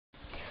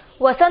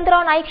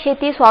वसंतराव नाईक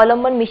शेती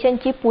स्वावलंबन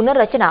मिशनची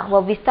पुनर्रचना व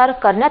विस्तार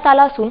करण्यात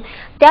आला असून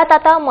त्यात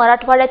आता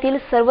मराठवाड्यातील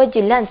सर्व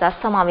जिल्ह्यांचा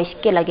समावेश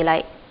केला गेला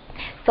आहे।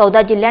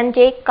 14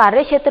 जिल्ह्यांचे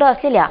कार्यक्षेत्र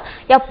असलेल्या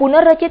या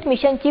पुनर्रचित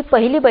मिशनची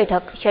पहिली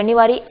बैठक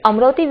शनिवारी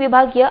अमरावती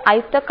विभागीय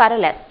आयुक्त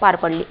कार्यालयात पार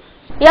पडली।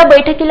 या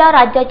बैठकीला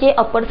राज्याचे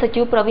अपर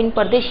सचिव प्रवीण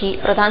परदेशी,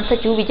 प्रधान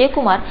सचिव विजय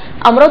कुमार,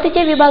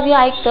 अमरावतीचे विभागीय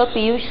आयुक्त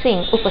पीयूष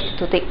सिंग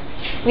उपस्थित होते।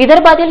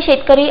 विदर्भातील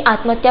शेतकरी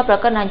आत्महत्या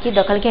प्रकरणांची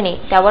दखल घेणे,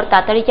 त्यावर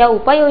तातडीच्या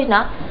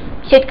उपाययोजना,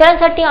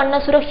 शेतकऱ्यांसाठी अन्न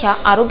सुरक्षा,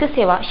 आरोग्य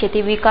सेवा,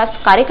 शेती विकास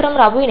कार्यक्रम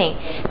राबविणे,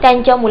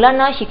 त्यांच्या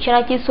मुलांना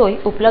शिक्षणाची सोय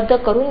उपलब्ध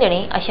करून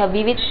देणे अशा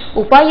विविध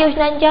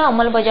उपाययोजनांच्या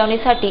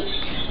अंमलबजावणीसाठी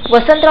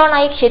वसंतराव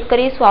नाईक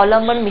शेतकरी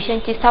स्वावलंबन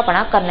मिशनची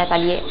स्थापना करण्यात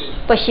आली आहे।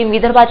 पश्चिम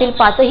विदर्भातील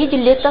 5ही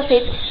जिल्हे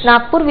तसेच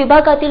नागपूर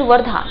विभागातील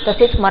वर्धा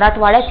तसेच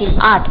मराठवाड्यातील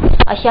 8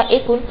 अशा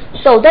एकूण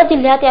 14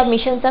 जिल्ह्यात या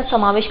मिशनचा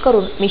समावेश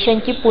करून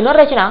मिशनची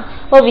पुनर्रचना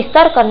व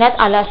विस्तार करण्यात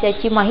आला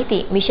असल्याची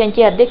माहिती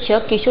मिशनचे अध्यक्ष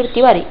किशोर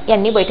तिवारी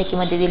यांनी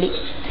बैठकीमध्ये दिली।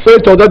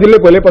 14 जिल्हे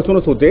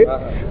पहिल्यापासूनच होते।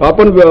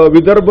 आपण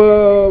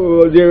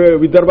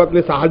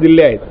विदर्भातले 6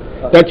 जिल्हे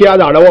आहेत त्याची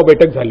आज आढावा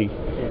बैठक झाली।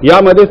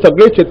 यामध्ये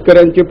सगळे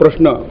शेतकऱ्यांचे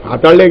प्रश्न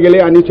हाताळले गेले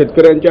आणि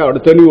शेतकऱ्यांच्या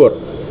अडचणीवर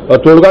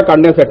तोडगा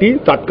काढण्यासाठी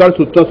तात्काळ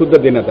सूचना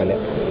सुद्धा देण्यात आल्या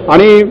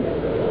आणि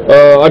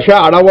अशा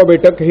आढावा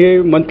बैठक हे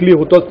मंथली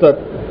होत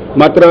असतात।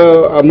 मात्र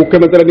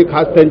मुख्यमंत्र्यांनी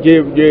खास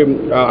त्यांचे जे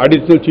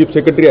ॲडिशनल चीफ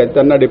सेक्रेटरी आहेत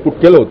त्यांना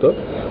डेप्यूट केलं होतं,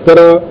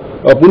 तर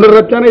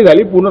पुनर्रचना नाही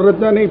झाली।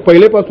 पुनर्रचना नाही,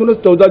 पहिलेपासूनच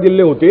 14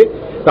 जिल्हे होते,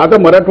 तर आता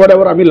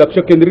मराठवाड्यावर आम्ही लक्ष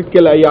केंद्रित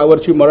केलं आहे।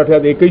 यावर्षी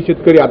मराठवाड्यात एकही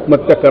शेतकरी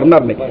आत्महत्या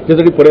करणार नाही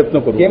त्यासाठी प्रयत्न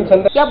करू।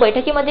 या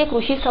बैठकीमध्ये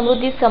कृषी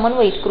समृद्धी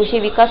समन्वयित कृषी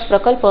विकास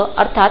प्रकल्प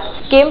अर्थात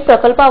केम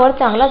प्रकल्पावर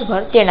चांगलाच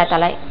भर देण्यात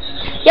आलाय।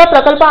 या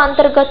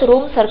प्रकल्पाअंतर्गत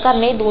रोम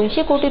सरकारने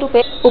 200 कोटी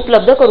रुपये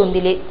उपलब्ध करून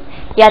दिले।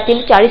 यातील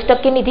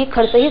 40% निधी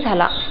खर्चही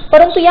झाला,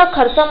 परंतु या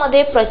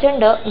खर्चामध्ये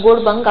प्रचंड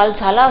गोडबंगाल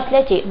झाला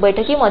असल्याचे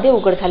बैठकीमध्ये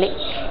उघड झाले।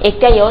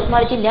 एकट्या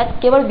यवतमाळ जिल्ह्यात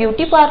केवळ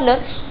ब्युटी पार्लर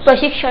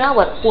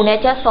प्रशिक्षणावर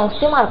पुण्याच्या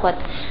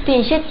संस्थेमार्फत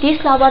 330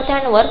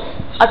 लाभार्थ्यांवर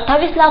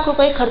 28 लाख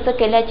रुपये खर्च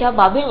केल्याच्या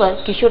बाबींवर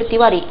किशोर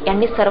तिवारी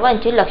यांनी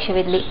सर्वांचे लक्ष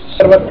वेधले।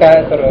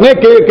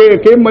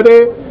 केम मध्ये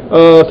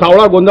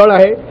सावळा गोंधळ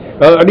आहे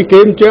आणि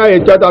केमच्या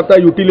याच्यात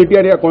आता युटिलिटी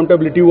आणि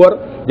अकाउंटेबिलिटीवर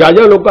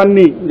ज्या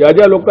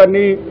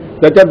लोकांनी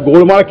त्याच्यात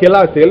गोळमाळ केला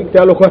असेल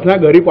त्या लोकांना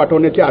घरी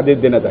पाठवण्याचे आदेश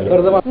देण्यात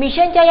आले।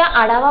 मिशनच्या या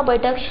आढावा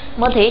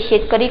बैठकीमध्ये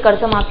शेतकरी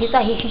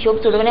कर्जमाफीचाही हिशोब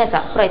सोडवण्याचा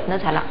प्रयत्न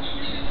झाला।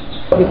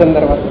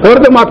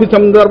 कर्जमाफी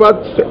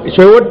संदर्भात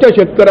शेवटच्या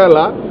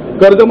शेतकऱ्याला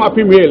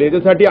कर्जमाफी मिळेल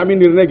याच्यासाठी आम्ही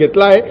निर्णय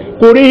घेतला आहे।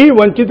 कोणीही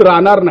वंचित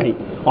राहणार नाही।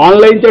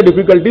 ऑनलाईनच्या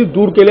डिफिकल्टीज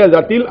दूर केल्या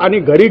जातील आणि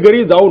घरी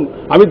घरी जाऊन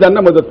आम्ही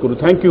त्यांना मदत करू।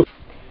 थँक्यू।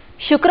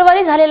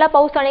 शुक्रवारी झालेला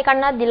पाऊस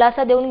अनेकांना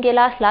दिलासा देऊन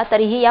गेला असला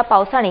तरीही या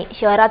पावसाने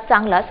शहरात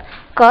चांगलाच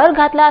कहर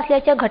घातला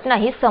असल्याच्या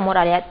घटनाही समोर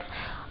आल्यात।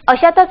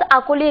 अशातच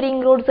अकोली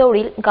रिंग रोड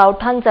जवळील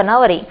गावठाण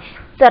जनावरे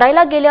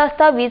चरायला गेले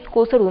असता वीज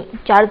कोसळून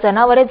 4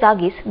 जनावरे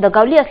जागीच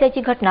दगावली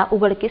असल्याची घटना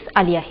उघडकीस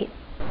आली आहे।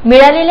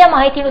 मिळालेल्या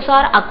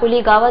माहितीनुसार अकोली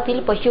गावातील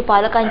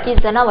पशुपालकांची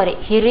जनावरे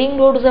ही रिंग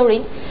रोड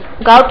जवळील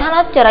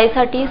गावठाणात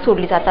चराईसाठी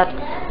सोडली जातात,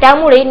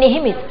 त्यामुळे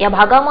नेहमीच या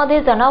भागामध्ये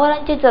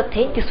जनावरांचे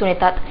जथ्थे दिसून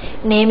येतात।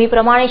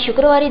 नेहमीप्रमाणे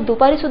शुक्रवारी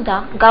दुपारी सुद्धा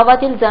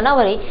गावातील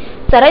जनावरे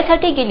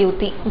चराईसाठी गेली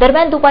होती।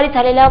 दरम्यान दुपारी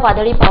झालेल्या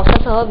वादळी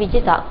पावसासह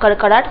विजेचा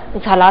कडकडाट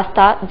झाला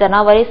असता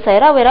जनावरे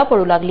सैरावैरा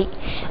पडू लागली।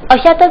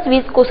 अशातच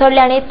वीज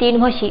कोसळल्याने 3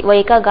 म्हशी व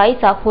एका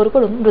गायीचा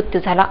होरपळून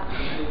मृत्यू झाला।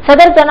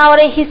 सदर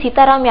जनावरे ही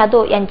सीताराम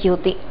यादव यांची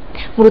होती।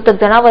 मृतक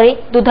जनावरे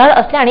दुधाळ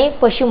असल्याने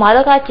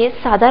पशुमालकाचे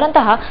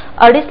साधारणतः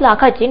 2.5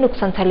 लाखाचे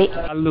नुकसान झाले।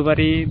 काल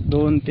दुपारी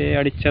 2 ते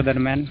 2:30च्या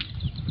दरम्यान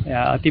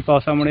या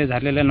अतिपावसामुळे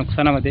झालेल्या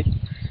नुकसानामध्ये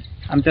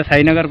आमच्या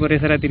साईनगर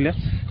परिसरातील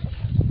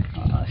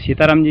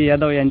सीतारामजी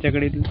यादव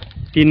यांच्याकडील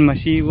 3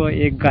 म्हशी व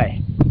 1 गाय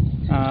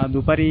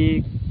दुपारी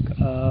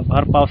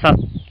भर पावसात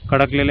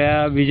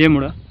कडकलेल्या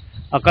विजेमुळे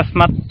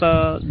अकस्मात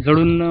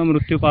जळून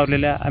मृत्यू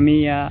पावलेल्या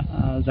आम्ही या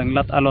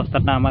जंगलात आलो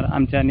असताना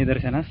आमच्या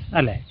निदर्शनास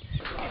आले आहे।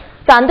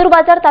 चांदूर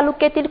बाजार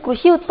तालुक्यातील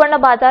कृषी उत्पन्न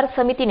बाजार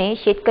समितीने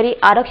शेतकरी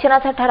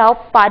आरक्षणाचा ठराव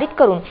पारित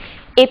करून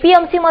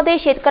एपीएमसी मध्ये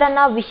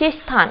शेतकऱ्यांना विशेष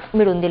स्थान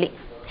मिळवून दिले।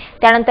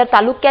 त्यानंतर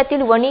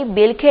तालुक्यातील वणी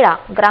बेलखेडा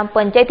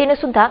ग्रामपंचायतीने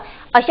सुद्धा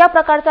अशा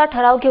प्रकारचा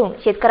ठराव घेऊन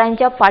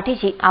शेतकऱ्यांच्या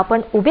पाठीशी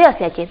आपण उभे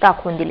असल्याचे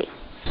दाखवून दिले।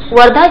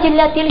 वर्धा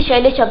जिल्ह्यातील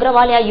शैलेश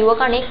अग्रवाल या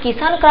युवकाने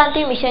किसान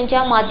क्रांती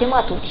मिशनच्या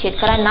माध्यमातून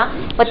शेतकऱ्यांना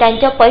व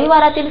त्यांच्या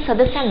परिवारातील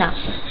सदस्यांना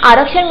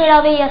आरक्षण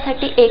मिळावे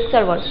यासाठी एक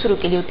चळवळ सुरू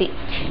केली होती।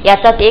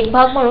 याचाच एक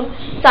भाग म्हणून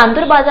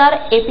चांदूर बाजार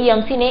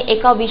एपीएमसीने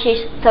एका विशेष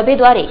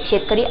सभेद्वारे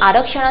शेतकरी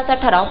आरक्षणाचा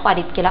ठराव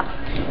पारित केला।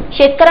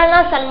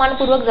 शेतकऱ्यांना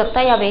सन्मानपूर्वक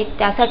जगता यावे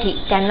त्यासाठी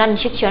त्यांना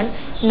शिक्षण,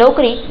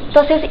 नोकरी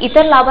तसेच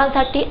इतर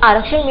लाभांसाठी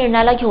आरक्षण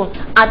मिळण्याला घेऊन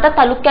आता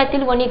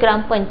तालुक्यातील वणी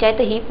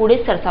ग्रामपंचायतही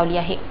पुढे सरसावली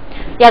आहे।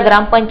 या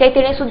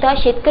ग्रामपंचायतीने सुद्धा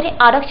शेतकरी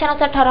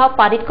आरक्षणाचा ठराव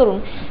पारित करून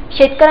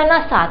शेतकऱ्यांना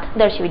साथ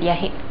दर्शविली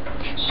आहे।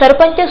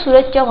 सरपंच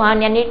सूरज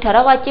चव्हाण यांनी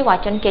ठरावाचे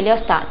वाचन केले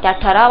असता त्या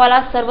ठरावाला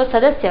सर्व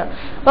सदस्य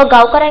व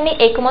गावकऱ्यांनी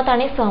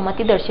एकमताने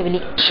सहमती दर्शविली।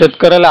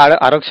 शेतकऱ्याला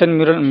आरक्षण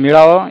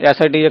मिळावं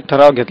यासाठी एक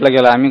ठराव घेतला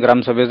गेला आम्ही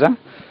ग्रामसभेचा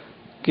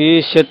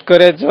की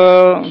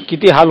शेतकऱ्याचं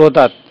किती हाल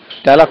होतात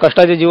त्याला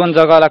कष्टाचे जीवन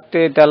जगावं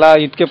लागते, त्याला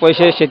इतके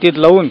पैसे शेतीत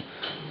लावून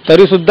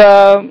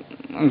तरीसुद्धा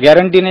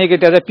गॅरंटी नाही की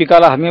त्याच्या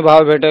पिकाला हमी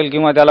भाव भेटेल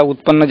किंवा त्याला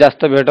उत्पन्न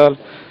जास्त भेटेल,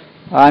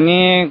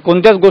 आणि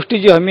कोणत्याच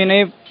गोष्टीची हमी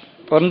नाही,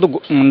 परंतु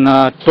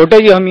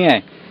तोट्याची हमी आहे.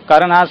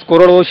 कारण आज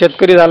कोरडवाहू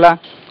शेतकरी झाला,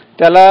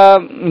 त्याला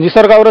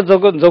निसर्गावरच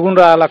जगून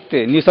राहावं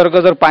लागते. निसर्ग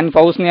जर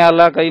पाऊस नाही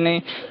आला, काही नाही,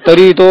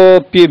 तरी तो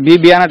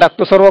बियाणं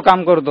टाकतो, सर्व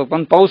काम करतो,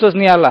 पण पाऊसच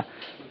नाही आला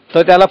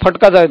तर त्याला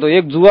फटका जातो.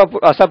 एक जुवा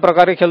अशा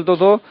प्रकारे खेळतो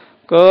तो,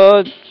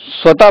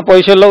 स्वतः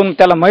पैसे लावून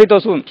त्याला माहीत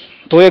असून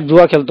तो एक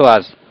जुवा खेळतो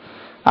आज.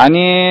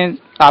 आणि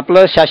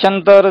आपलं शासन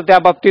तर त्या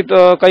बाबतीत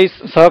काही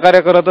सहकार्य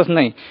करतच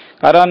नाही.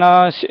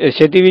 कारण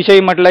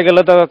शेतीविषयी म्हटलं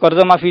गेलं तर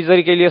कर्जमाफी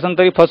जरी केली असेल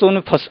तरी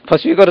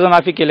फसवी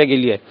कर्जमाफी केली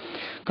गेली आहे.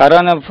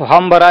 कारण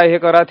फॉर्म भरा, हे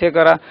करा, ते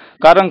करा,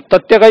 कारण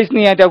तथ्य काहीच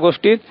नाही आहे त्या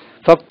गोष्टीत.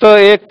 फक्त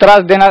एक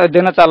त्रास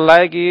देणं चालला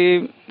आहे की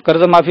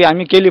कर्जमाफी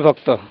आम्ही केली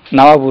फक्त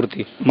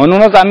नावापुरती.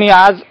 म्हणूनच आम्ही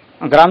आज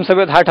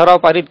ग्रामसभेत हा ठराव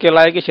पारित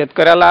केला आहे की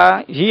शेतकऱ्याला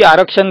ही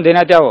आरक्षण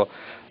देण्यात यावं,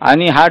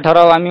 आणि हा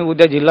ठराव आम्ही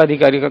उद्या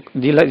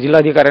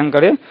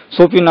जिल्हाधिकाऱ्यांकडे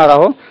सोपविणार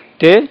आहोत,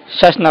 ते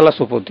शासनाला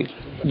सोपवतील.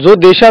 जो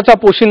देशाचा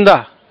पोशिंदा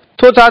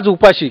तोच आज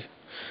उपाशी.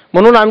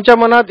 म्हणून आमच्या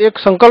मनात एक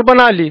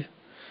संकल्पना आली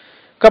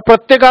का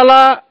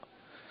प्रत्येकाला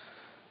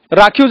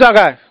राखीव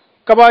जागा आहे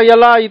का बा,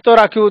 याला इथं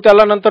राखीव,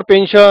 त्याला नंतर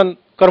पेन्शन,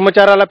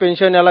 कर्मचाऱ्याला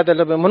पेन्शन, याला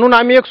त्याला. म्हणून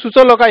आम्ही एक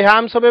सुचवलं का ह्या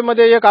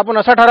आमसभेमध्ये एक आपण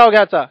असा ठराव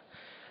घ्यायचा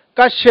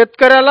का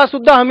शेतकऱ्याला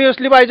सुद्धा हमी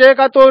असली पाहिजे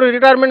का तो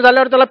रिटायरमेंट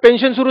झाल्यावर त्याला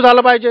पेन्शन सुरू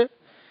झालं पाहिजे,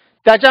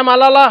 त्याच्या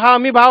मालाला हा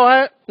हमी भाव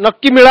आहे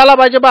नक्की मिळाला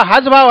पाहिजे बा,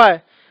 हाच भाव आहे.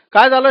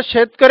 काय झालं,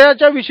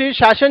 शेतकऱ्याच्या विषयी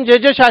शासन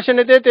जे शासन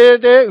येते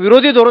ते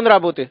विरोधी धोरण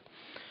राबवते.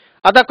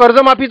 आता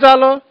कर्जमाफीचं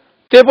आलं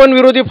ते पण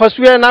विरोधी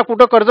फसवी आहे, ना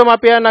कुठं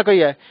कर्जमाफी आहे ना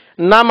काही आहे,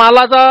 ना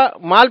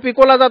माल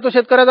पिकवला जातो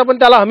शेतकऱ्याचा पण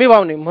त्याला हमी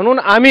भाव नाही. म्हणून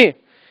आम्ही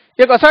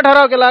एक असा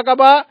ठराव केला का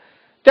बा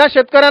त्या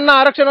शेतकऱ्यांना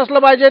आरक्षण असलं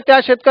पाहिजे, त्या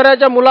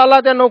शेतकऱ्याच्या मुलाला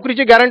त्या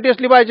नोकरीची गॅरंटी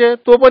असली पाहिजे,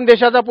 तो पण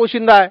देशाचा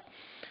पोशिंदा आहे,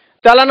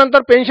 त्याला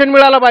नंतर पेन्शन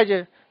मिळालं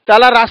पाहिजे,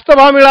 त्याला रास्त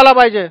भाव मिळाला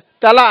पाहिजे,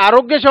 त्याला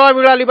आरोग्य सेवा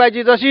मिळाली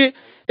पाहिजे. जशी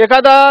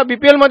एखादा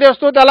BPL मध्ये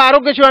असतो त्याला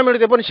आरोग्य सेवा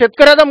मिळते, पण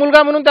शेतकऱ्याचा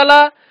मुलगा म्हणून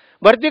त्याला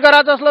भरती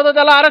करायचं असलं तर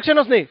त्याला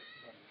आरक्षणच नाही.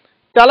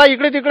 त्याला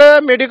इकडे तिकडे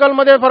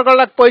मेडिकलमध्ये फरक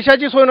लागतो,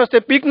 पैशाची सोय नसते,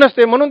 पीक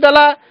नसते, म्हणून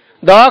त्याला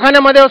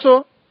दवाखान्यामध्ये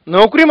असो,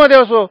 नोकरीमध्ये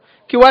असो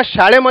किंवा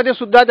शाळेमध्ये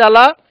सुद्धा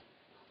त्याला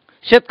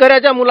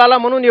शेतकऱ्याच्या मुलाला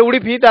म्हणून एवढी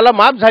फी त्याला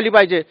माफ झाली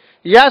पाहिजे.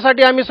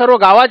 यासाठी आम्ही सर्व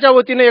गावाच्या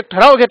वतीने एक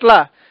ठराव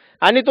घेतला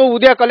आणि तो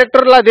उद्या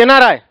कलेक्टरला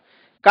देणार आहे.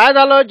 काय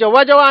झालं,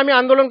 जेव्हा आम्ही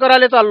आंदोलन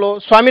करायला चाललो,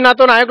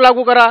 स्वामीनाथन आयोग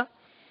लागू करा,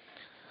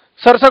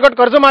 सरसकट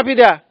कर्जमाफी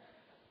द्या,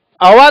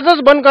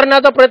 आवाजच बंद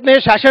करण्याचा प्रयत्न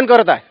हे शासन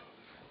करत आहे.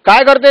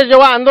 काय करते,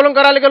 जेव्हा आंदोलन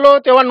करायला गेलो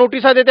तेव्हा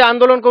नोटिसा देते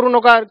आंदोलन करू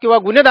नका किंवा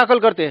गुन्हे दाखल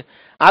करते.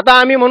 आता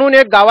आम्ही म्हणून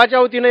एक गावाच्या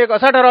वतीने एक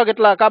असा ठराव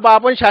घेतला का बा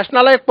आपण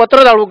शासनाला एक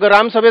पत्र धाडू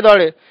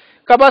ग्रामसभेद्वारे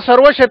का बा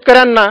सर्व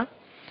शेतकऱ्यांना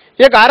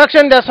एक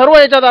आरक्षण द्या, सर्व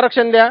याच्यात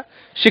आरक्षण द्या,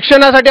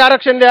 शिक्षणासाठी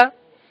आरक्षण द्या,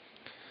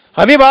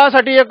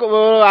 हमीभावासाठी एक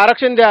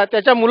आरक्षण द्या,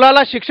 त्याच्या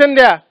मुलाला शिक्षण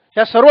द्या.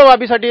 या सर्व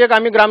बाबीसाठी एक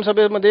आम्ही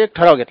ग्रामसभेमध्ये एक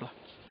ठराव घेतला.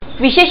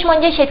 विशेष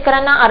म्हणजे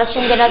शेतकऱ्यांना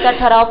आरक्षण देण्याचा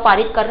ठराव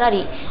पारित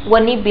करणारी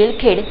वणी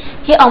बेलखेड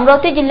ही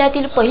अमरावती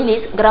जिल्ह्यातील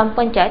पहिलीच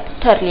ग्रामपंचायत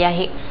ठरली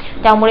आहे.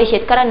 त्यामुळे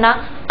शेतकऱ्यांना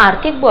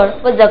आर्थिक बळ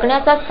व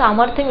जगण्याचा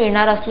सामर्थ्य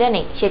मिळणार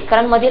असल्याने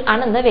शेतकऱ्यांमधील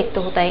आनंद व्यक्त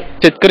होत आहे.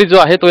 शेतकरी जो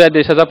आहे तो या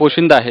देशाचा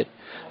पोशिंदा आहे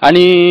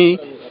आणि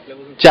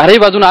चारही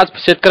बाजून आज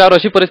शेतकऱ्यावर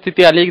अशी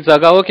परिस्थिती आली की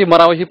जगावं की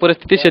मरावं ही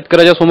परिस्थिती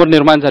शेतकऱ्याच्या समोर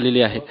निर्माण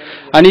झालेली आहे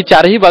आणि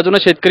चारही बाजूने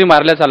शेतकरी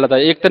मारल्या चालत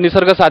आहे. एक तर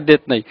निसर्ग साथ देत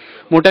नाही,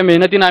 मोठ्या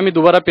मेहनतीने आम्ही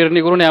दुबारा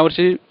पेरणी करून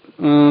यावर्षी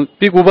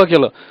पीक उभं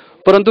केलं,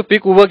 परंतु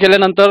पीक उभं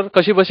केल्यानंतर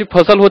कशी बशी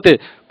फसल होते,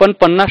 पण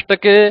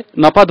 50%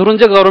 नफा धरून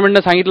जे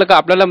गव्हर्नमेंटने सांगितलं की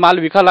आपल्याला माल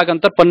विकावा लागेल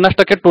तर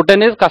 50%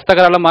 तोट्यानेच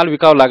कास्तकाराला माल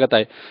विकावा लागत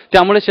आहे.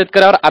 त्यामुळे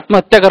शेतकऱ्यावर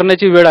आत्महत्या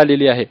करण्याची वेळ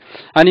आलेली आहे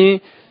आणि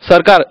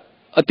सरकार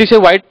अतिशय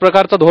वाईट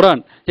प्रकारचं धोरण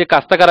हे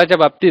कास्तकाराच्या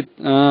बाबतीत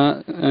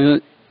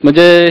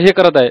म्हणजे हे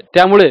करत आहे.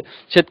 त्यामुळे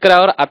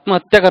शेतकऱ्यावर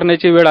आत्महत्या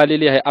करण्याची वेळ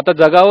आलेली आहे. आता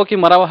जगावं की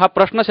मरावं हा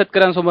प्रश्न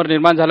शेतकऱ्यांसमोर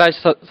निर्माण झाला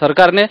आहे.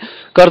 सरकारने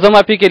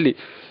कर्जमाफी केली,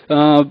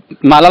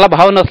 मालाला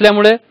भाव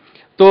नसल्यामुळे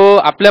तो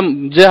आपल्या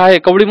जे आहे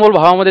कवडीमोल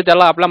भावामध्ये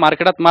त्याला आपल्या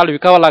मार्केटात माल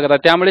विकावा लागत आहे.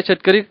 त्यामुळे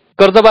शेतकरी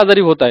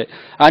कर्जबाजारी होत आहे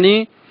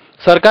आणि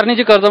सरकारने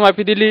जी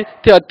कर्जमाफी दिली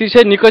ती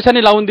अतिशय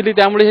निकषाने लावून दिली.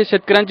 त्यामुळे हे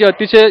शेतकऱ्यांची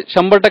अतिशय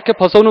 100%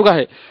 फसवणूक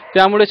आहे.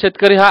 त्यामुळे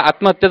शेतकरी हा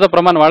आत्महत्येचं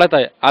प्रमाण वाढत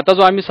आहे. आता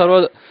जो आम्ही सर्व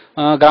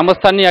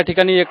ग्रामस्थांनी या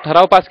ठिकाणी एक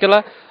ठराव पास केला,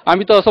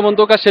 आम्ही तर असं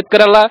म्हणतो का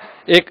शेतकऱ्याला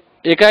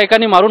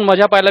एकाने मारून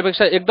मजा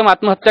पाहिल्यापेक्षा एकदम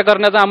आत्महत्या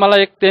करण्याचा आम्हाला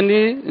एक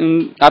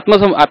त्यांनी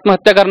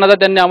आत्महत्या करण्याचा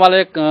त्यांनी आम्हाला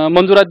एक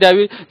मंजुरात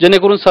द्यावी,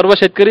 जेणेकरून सर्व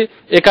शेतकरी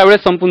एका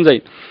वेळेस संपून जाईल.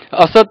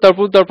 असं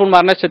तळपून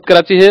मारण्यात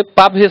शेतकऱ्याची हे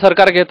पाप हे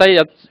सरकार घेत आहे.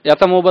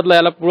 याचा मोबदला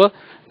याला पुढं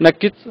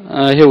नक्कीच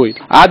हे होईल.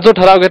 आज जो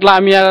ठराव घेतला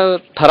आम्ही या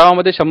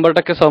ठरावामध्ये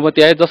 100%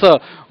 सहमती आहे. जसं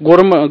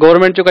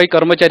गव्हर्नमेंटचे काही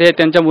कर्मचारी आहेत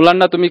त्यांच्या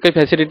मुलांना तुम्ही काही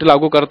फॅसिलिटी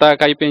लागू करता,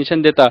 काही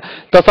पेन्शन देता,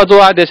 तसा जो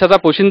हा देशाचा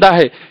पोशिंदा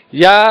आहे,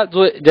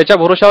 ज्याच्या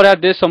भरोशावर हा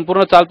देश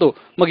संपूर्ण चालतो,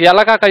 मग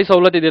याला का काही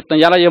सवलती देत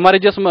नाही? याला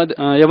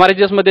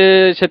MRGS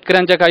मध्ये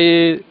शेतकऱ्यांच्या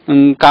काही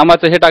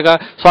कामाचं हे टाका,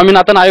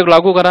 स्वामीनाथन आयोग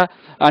लागू करा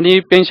आणि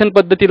पेन्शन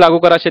पद्धती लागू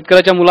करा,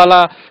 शेतकऱ्याच्या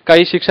मुलाला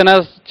काही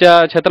शिक्षणाच्या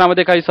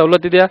क्षेत्रामध्ये काही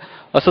सवलती द्या.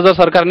 असं जर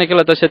सरकारने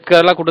केलं तर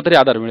शेतकऱ्याला कुठेतरी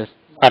आधार मिळेल.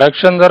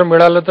 आरक्षण जर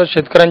मिळालं तर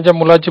शेतकऱ्यांच्या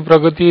मुलाची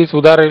प्रगती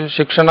सुधारेल,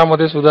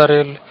 शिक्षणामध्ये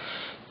सुधारेल,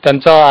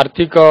 त्यांचा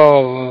आर्थिक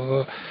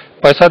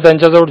पैसा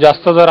त्यांच्याजवळ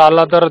जास्त जर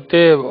आला तर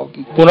ते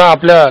पुन्हा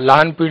आपल्या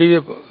लहान पिढी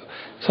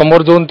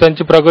समोर जाऊन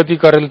त्यांची प्रगती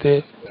करेल. ते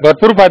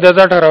भरपूर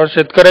फायद्याचा ठराव,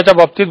 शेतकऱ्याच्या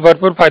बाबतीत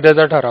भरपूर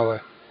फायद्याचा ठराव आहे.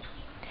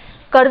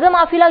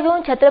 कर्जमाफीला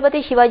घेऊन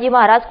छत्रपती शिवाजी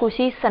महाराज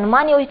कृषी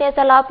सन्मान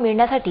योजनेचा लाभ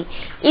मिळण्यासाठी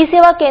ई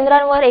सेवा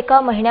केंद्रांवर एका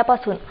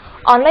महिन्यापासून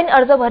ऑनलाईन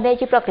अर्ज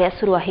भरण्याची प्रक्रिया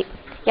सुरू आहे.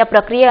 या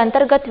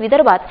प्रक्रियेअंतर्गत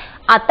विदर्भात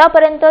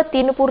आतापर्यंत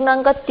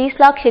 3.30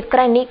 लाख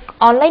शेतकऱ्यांनी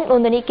ऑनलाईन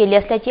नोंदणी केली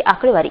असल्याची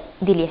आकडेवारी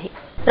दिली आहे.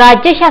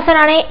 राज्य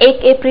शासनाने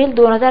 1 एप्रिल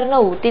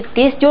 2009 ते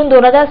 30 जून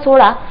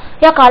 2016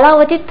 या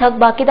कालावधीत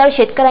थकबाकीदार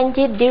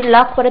शेतकऱ्यांचे 1.5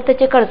 लाख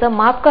पर्यंतचे कर्ज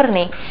माफ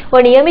करणे व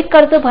नियमित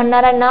कर्ज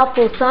भरणाऱ्यांना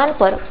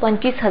प्रोत्साहनपर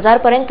 25,000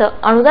 पर्यंत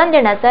अनुदान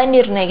देण्याचा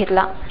निर्णय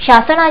घेतला.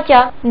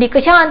 शासनाच्या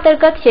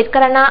निकषांतर्गत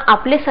शेतकऱ्यांना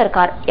आपले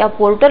सरकार या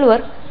पोर्टलवर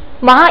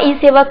महा ई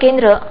सेवा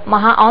केंद्र,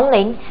 महा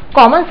ऑनलाईन,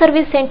 कॉमन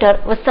सर्व्हिस सेंटर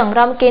व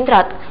संग्राम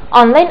केंद्रात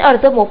ऑनलाईन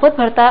अर्ज मोफत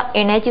भरता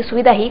येण्याची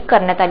सुविधाही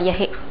करण्यात आली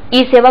आहे.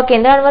 ई सेवा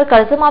केंद्रांवर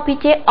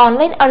कर्जमाफीचे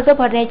ऑनलाईन अर्ज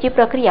भरण्याची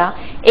प्रक्रिया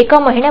एका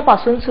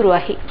महिन्यापासून सुरू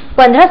आहे.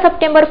 15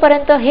 सप्टेंबर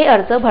पर्यंत हे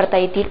अर्ज भरता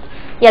येतील.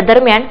 या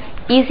दरम्यान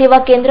ई सेवा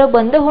केंद्र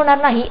बंद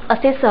होणार नाही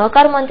असे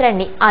सहकार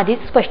मंत्र्यांनी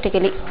आधीच स्पष्ट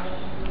केले.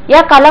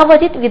 या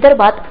कालावधीत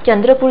विदर्भात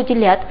चंद्रपूर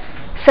जिल्ह्यात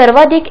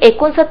सर्वाधिक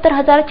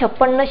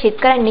 69,056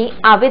 शेतकऱ्यांनी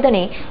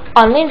आवेदने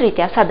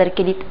ऑनलाईनरित्या सादर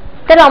केलीत.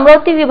 तर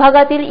अमरावती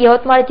विभागातील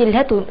यवतमाळ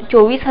जिल्ह्यातून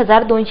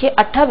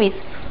 24,228,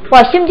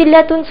 वाशिम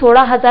जिल्ह्यातून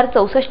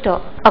 16,064,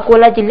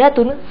 अकोला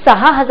जिल्ह्यातून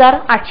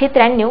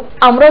 6,893,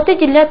 अमरावती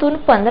जिल्ह्यातून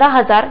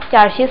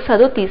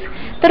 15,437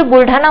 तर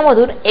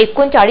बुलढाणामधून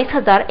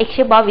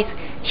 39,122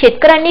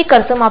 शेतकऱ्यांनी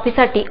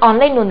कर्जमाफीसाठी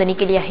ऑनलाईन नोंदणी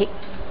केली आहे.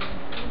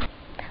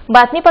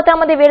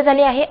 बातमीपत्रामध्ये वेळ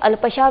झाली आहे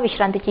अल्पशा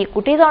विश्रांतीची.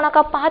 कुठे जाऊ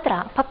नका, पाहत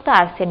राहा फक्त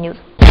आरसी न्यूज.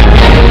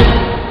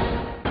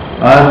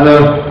 आज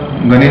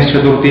गणेश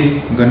चतुर्थी,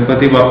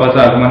 गणपती बाप्पाचं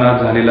आगमन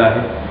आज झालेलं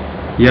आहे.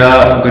 या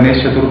गणेश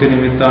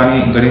चतुर्थीनिमित्त आणि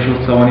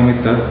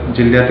गणेशोत्सवानिमित्त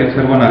जिल्ह्यातील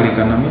सर्व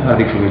नागरिकांना मी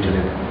हार्दिक शुभेच्छा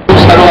देतो.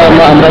 सर्व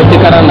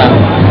अमरावतीकरांना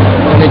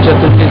गणेश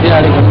चतुर्थीची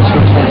आणि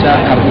गणेशोत्सवाच्या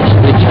हार्दिक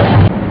शुभेच्छा.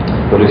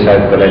 पोलीस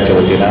आयुक्तालयाच्या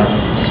वतीनं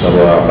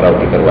सर्व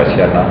अमरावतीकर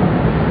वासियांना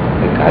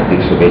एक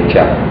हार्दिक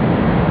शुभेच्छा.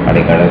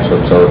 आणि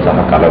गणेशोत्सवाचा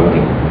हा कालावधी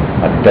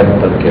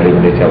अत्यंत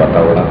खेळीमेळीच्या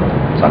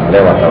वातावरणात,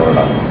 चांगल्या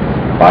वातावरणात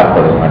पार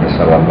पडो आणि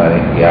सर्वांना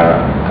या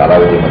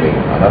कालावधीमध्ये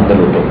आनंद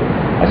लुटो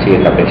अशी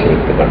एक अपेक्षा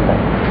व्यक्त करतो.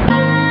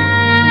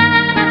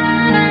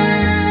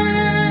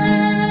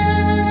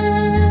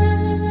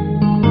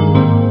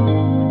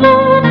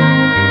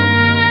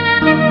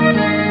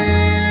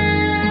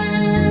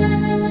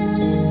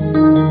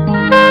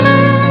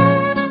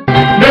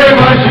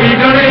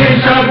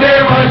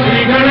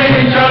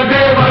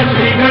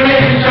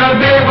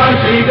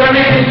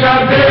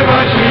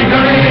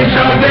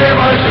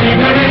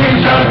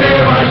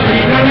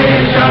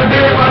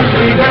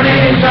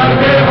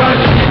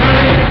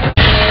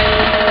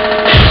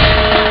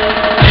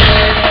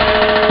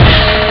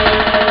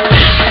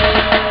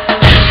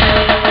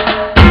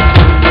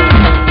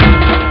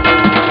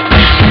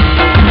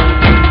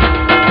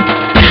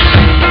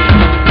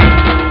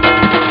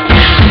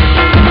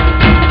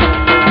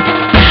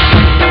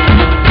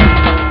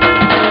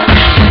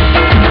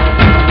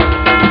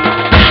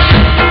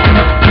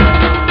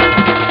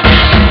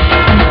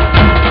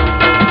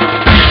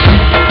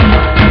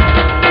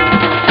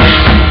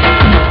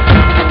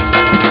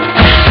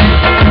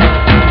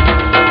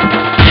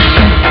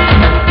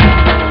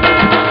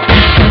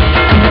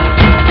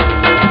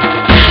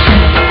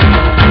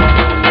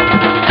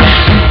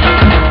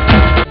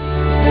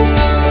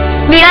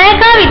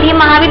 विधी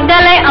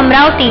महाविद्यालय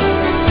अमरावती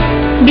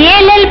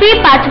BLLB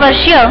 5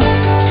 वर्षीय,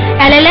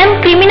 LLM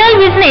क्रिमिनल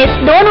बिझनेस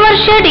 2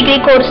 वर्षीय डिग्री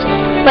कोर्स.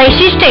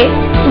 वैशिष्ट्ये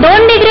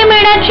 2 डिग्री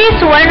मिळण्याची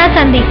सुवर्ण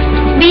संधी.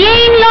 BA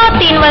इन लॉ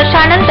 3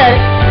 वर्षानंतर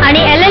आणि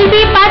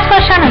LLB 5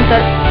 वर्षानंतर.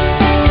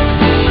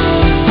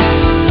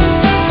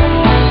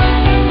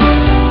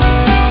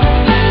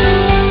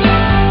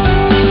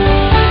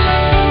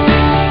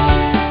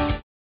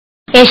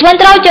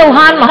 यशवंतराव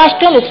चव्हाण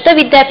महाराष्ट्र मुक्त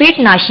विद्यापीठ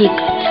नाशिक.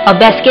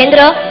 अभ्यास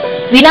केंद्र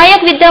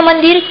विनायक विद्या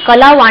मंदिर,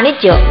 कला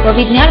वाणिज्य व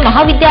विज्ञान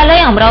महाविद्यालय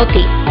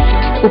अमरावती.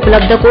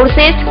 उपलब्ध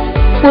कोर्सेस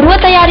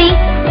पूर्वतयारी,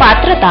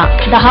 पात्रता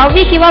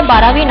 10वी किंवा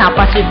 12वी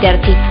नापास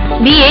विद्यार्थी.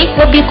 BA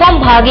व BCom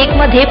भाग 1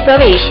 मध्ये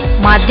प्रवेश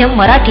माध्यम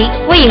मराठी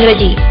व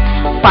इंग्रजी.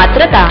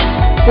 पात्रता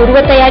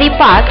पूर्वतयारी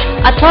पास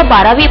अथवा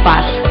 12वी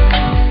पास.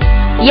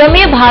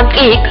 MA भाग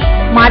 1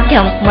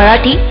 माध्यम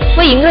मराठी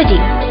व इंग्रजी.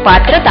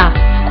 पात्रता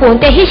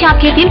कोणत्याही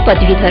शाखेतील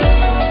पदवीधर.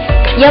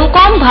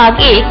 MCom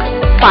भाग 1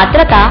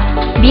 पात्रता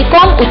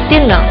BCom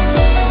उत्तीर्ण.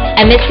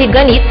 MSc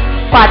गणित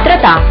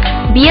पात्रता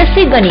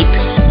BSc गणित.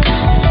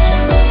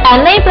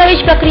 ऑनलाईन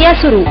प्रवेश प्रक्रिया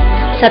सुरू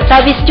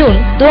 27 जून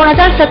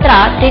 2017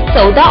 ते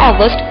 14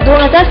 ऑगस्ट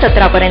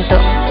 2017 पर्यंत.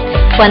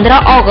 15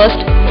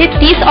 ऑगस्ट ते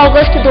 30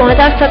 ऑगस्ट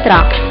 2017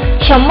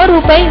 100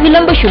 रुपये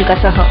विलंब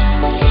शुल्कासह.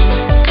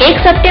 1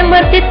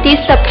 सप्टेंबर ते 30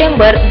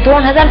 सप्टेंबर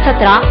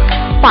 2017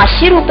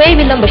 500 रुपये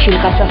विलंब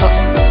शुल्कासह.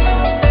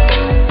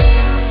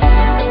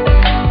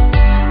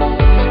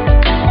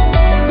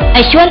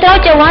 यशवंतराव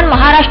चव्हाण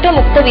महाराष्ट्र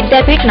मुक्त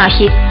विद्यापीठ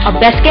नाशिक.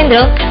 अभ्यास केंद्र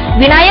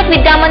विनायक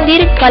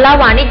विद्यामंदिर कला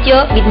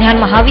वाणिज्य विज्ञान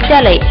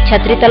महाविद्यालय,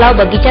 छत्री तलाव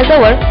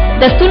बगीच्याजवळ,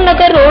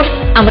 दस्तूरनगर रोड,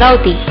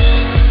 अमरावती.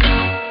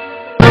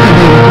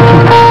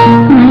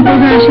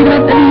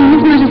 आशीर्वाद तर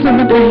नेहमीच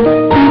माझ्यासोबत आहे,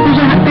 पण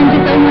तुझ्या हातांची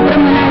चव मात्र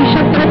मला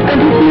आयुष्यात परत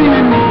कधीच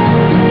मिळणार नाही.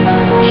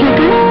 हे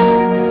काय?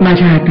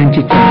 माझ्या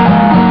हातांची चव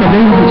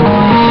सदैव तुझ्या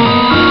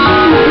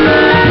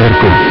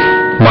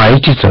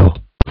माईची चव.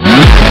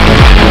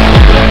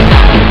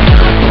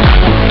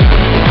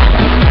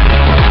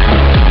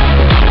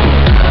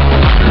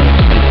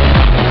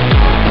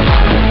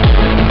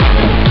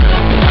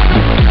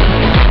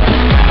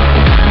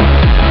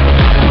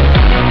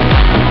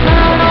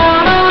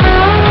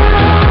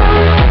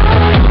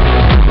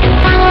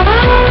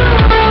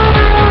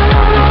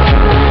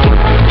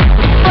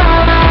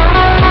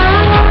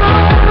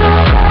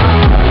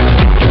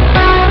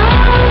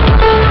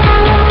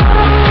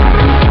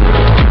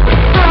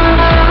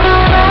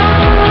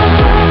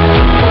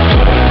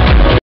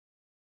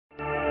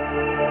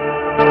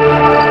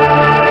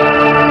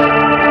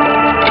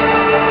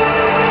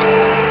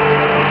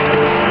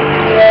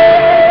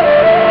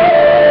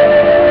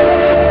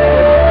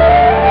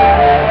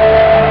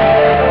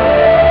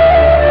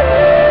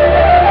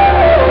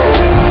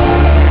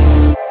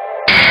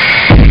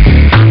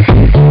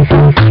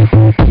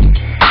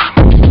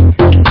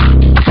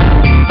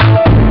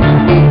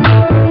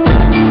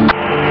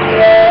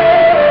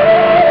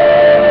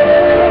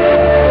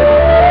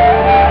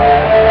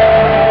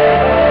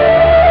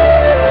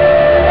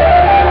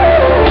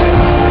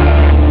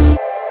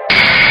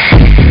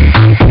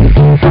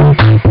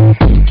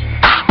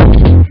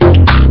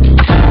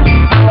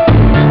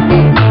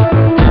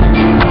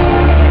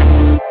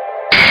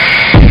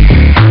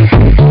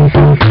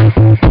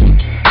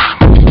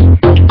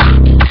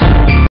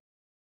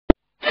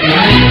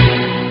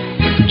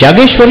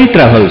 जागेश्वरी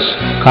ट्रॅव्हल्स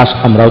खास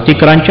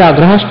अमरावतीकरांच्या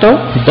आग्रहास्तव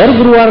दर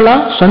गुरुवारला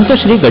संत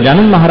श्री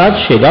गजानन महाराज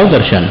शेगाव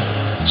दर्शन.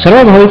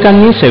 सर्व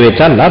भाविकांनी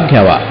सेवेचा लाभ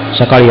घ्यावा.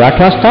 सकाळी 8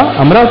 वाजता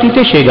अमरावती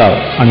ते शेगाव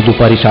आणि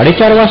दुपारी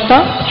 4:30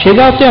 वाजता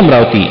शेगाव ते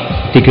अमरावती.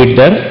 तिकीट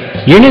दर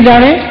येणे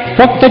जाणे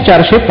फक्त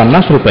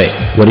 450 रुपये.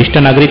 वरिष्ठ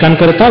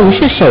नागरिकांकरता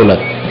विशेष सवलत.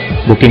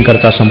 बुकिंग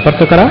करता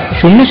संपर्क करा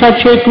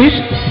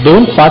 0721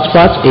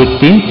 255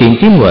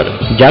 1333 वर.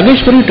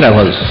 जागेश्वरी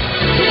ट्रॅव्हल्स.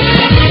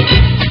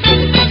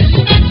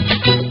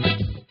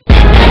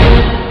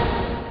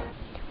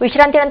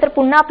 विश्रांतीनंतर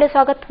पुन्हा आपले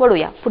स्वागत.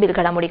 वळूया पुढील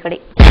घडामोडीकडे.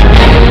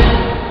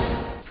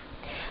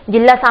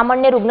 जिल्हा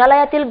सामान्य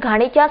रुग्णालयातील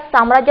घाणीच्या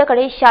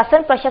साम्राज्याकडे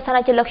शासन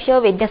प्रशासनाचे लक्ष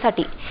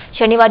वेधण्यासाठी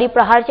शनिवारी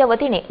प्रहारच्या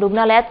वतीने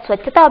रुग्णालयात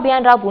स्वच्छता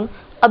अभियान राबवून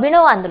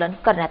अभिनव आंदोलन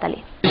करण्यात आले.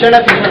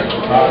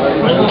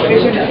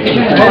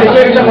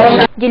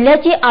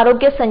 जिल्ह्याची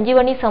आरोग्य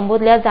संजीवनी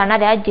संबोधल्या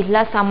जाणाऱ्या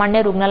जिल्हा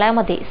सामान्य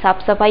रुग्णालयामध्ये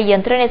साफसफाई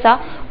यंत्रणेचा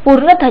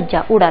पूर्ण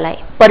धज्जा उडालाय.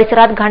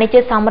 परिसरात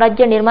घाणीचे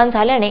साम्राज्य निर्माण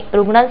झाल्याने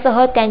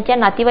रुग्णांसह त्यांच्या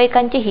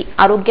नातेवाईकांचेही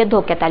आरोग्य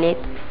धोक्यात आले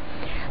आहेत.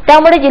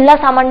 त्यामुळे जिल्हा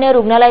सामान्य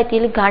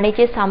रुग्णालयातील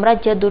घाणीचे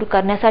साम्राज्य दूर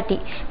करण्यासाठी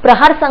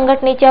प्रहार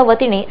संघटनेच्या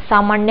वतीने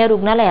सामान्य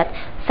रुग्णालयात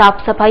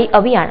साफसफाई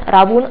अभियान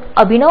राबवून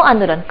अभिनव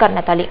आंदोलन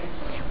करण्यात आले.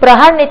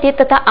 प्रहार नेते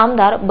तथा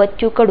आमदार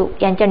बच्चू कडू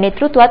यांच्या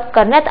नेतृत्वात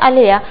करण्यात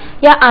आलेल्या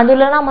या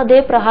आंदोलनामध्ये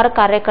प्रहार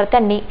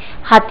कार्यकर्त्यांनी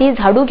हाती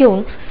झाडू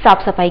घेऊन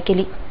साफसफाई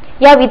केली.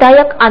 या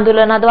विधायक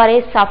आंदोलनाद्वारे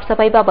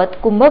साफसफाईबाबत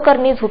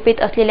कुंभकर्णी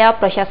झोपेत असलेल्या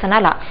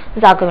प्रशासनाला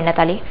जागविण्यात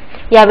आले.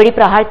 यावेळी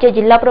प्रहारचे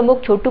जिल्हा प्रमुख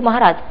छोटू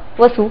महाराज,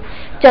 वसू,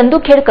 चंदू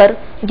खेडकर,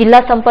 जिल्हा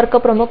संपर्क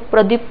प्रमुख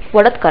प्रदीप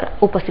वडतकर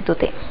उपस्थित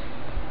होते.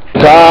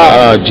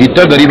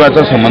 जिथं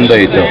गरिबाचा संबंध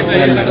येतो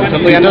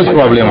तिथंच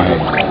प्रॉब्लेम आहे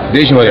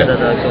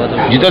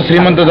देशभरात. जिथं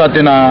श्रीमंत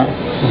जाते ना,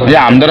 म्हणजे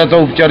आमदाराचा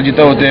उपचार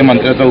जिथं होते,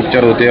 मंत्र्याचा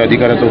उपचार होते,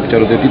 अधिकाऱ्याचा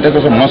उपचार होते, तिथं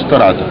कसं मस्त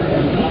राहतं.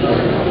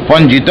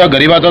 पण जिथं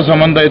गरिबाचा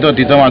संबंध येतो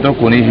तिथं मात्र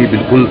कोणीही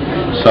बिलकुल,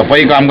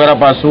 सफाई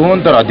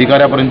कामगारापासून तर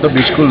अधिकाऱ्यापर्यंत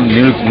बिलकुल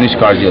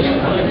निष्काळजी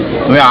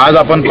असते. तुम्ही आज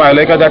आपण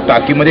पाहिलंय का त्या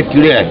टाकीमध्ये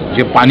किडे आहेत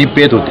जे पाणी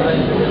पेत होते.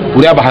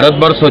 पुऱ्या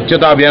भारतभर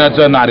स्वच्छता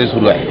अभियानाचं नारे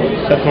सुरू आहे.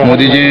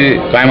 मोदीजी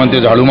काय म्हणते,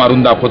 झाडू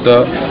मारून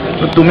दाखवतं.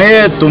 तर तुम्ही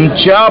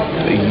तुमच्या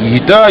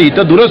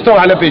इथं दुरुस्त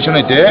व्हायला पेशंट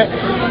येते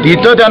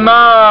तिथं त्यांना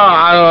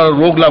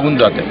रोग लागून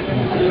जाते.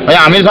 म्हणजे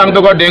आम्ही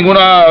सांगतो का डेंगू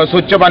ना,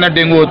 स्वच्छ पाण्यात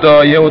डेंगू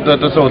होतं, हे होतं,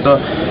 तसं होतं.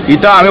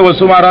 इथं आम्ही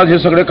वसू महाराज हे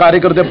सगळे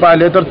कार्यकर्ते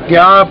पाहिले तर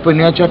त्या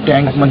पिण्याच्या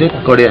टँकमध्ये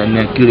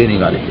किडे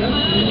निघाले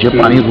जे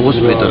पाणी रोज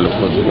पितं लोक.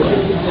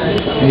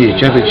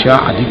 याच्यापेक्षा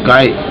अधिक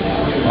काय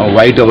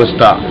वाईट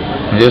अवस्था.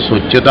 म्हणजे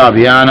स्वच्छता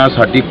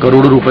अभियानासाठी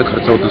करोडो रुपये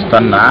खर्च होत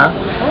असताना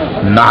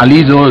नाली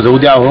जाऊ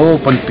द्या हो,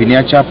 पण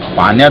पिण्याच्या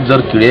पाण्यात जर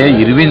किडे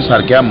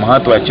इरविनसारख्या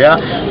महत्त्वाच्या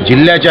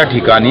जिल्ह्याच्या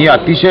ठिकाणी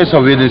अतिशय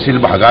संवेदनशील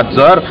भागात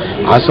जर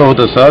असं होत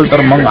असेल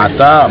तर मग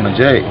आता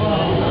म्हणजे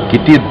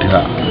किती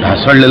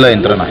ढासळलेलं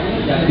यंत्रणा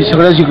आहे. ती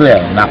सगळ्या जिकडे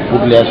आहे.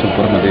 नागपूरल्या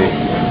सुपरमध्ये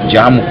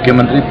ज्या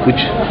मुख्यमंत्री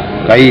कुछ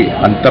काही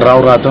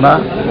अंतरावर राहतो ना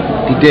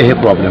तिथे हे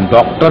प्रॉब्लेम.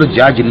 डॉक्टर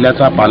ज्या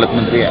जिल्ह्याचा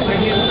पालकमंत्री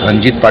आहे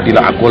रणजित पाटील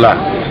अकोला,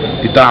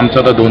 तिथं आमचं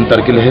आता 2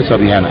 तारखेला हेच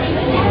अभियान आहे.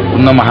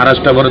 पूर्ण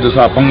महाराष्ट्राभर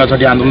जसं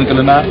अपंगासाठी आंदोलन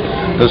केलं ना,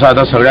 तसं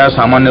आता सगळ्या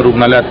सामान्य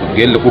रुग्णालयात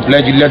गेलो,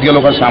 कुठल्याही जिल्ह्यात गेलो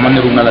का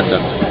सामान्य रुग्णालयात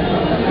जातो,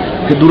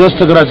 ते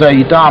दुरुस्त करायचं आहे.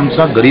 इथं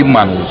आमचा गरीब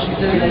माणूस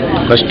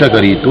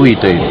कष्टकरी तो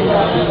इथं येईल,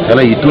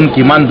 त्याला इथून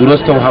किमान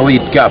दुरुस्त व्हावं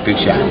इतक्या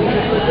अपेक्षा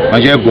आहे.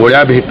 म्हणजे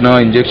गोळ्या भेटणं,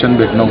 इंजेक्शन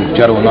भेटणं,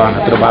 उपचार होणं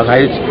हा तर भाग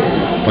आहेच,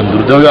 पण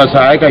दुर्दैव असं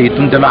आहे का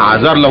इथून त्याला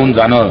आजार लावून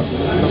जाणं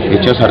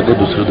याच्यासारखं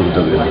दुसरं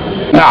दुर्दैव आहे.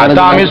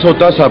 आता आम्ही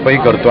स्वतः सफाई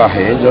करतो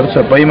आहे. जर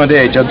सफाईमध्ये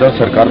याच्यात जर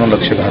सरकारनं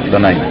लक्ष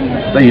घातलं नाही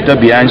तर इथं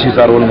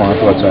बियांशीचा रोल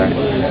महत्त्वाचा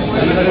आहे,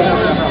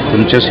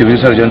 तुमच्या सिव्हिल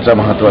सर्जनचा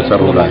महत्त्वाचा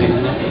रोल आहे.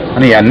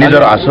 आणि यांनी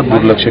जर असं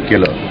दुर्लक्ष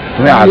केलं,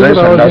 तुम्ही आजही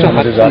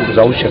संडासामध्ये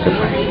जाऊ शकत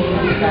नाही.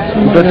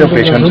 कुठं ते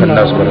पेशंट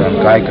संडास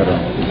करण काय करण,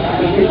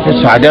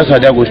 हे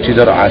साध्या गोष्टी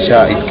जर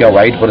अशा इतक्या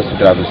वाईट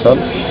परिस्थितीत राहत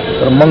असेल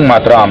तर मग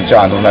मात्र आमच्या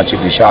आंदोलनाची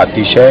दिशा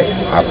अतिशय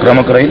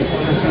आक्रमक राहील.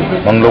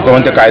 मग लोक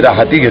म्हणते कायदा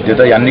हाती घेते,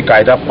 तर यांनी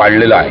कायदा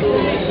पाळलेला आहे.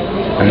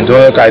 आणि जो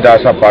कायदा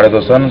असा पाळत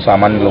असेल,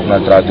 सामान्य लोकांना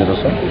त्रास देत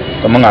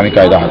असेल, तर मग आम्ही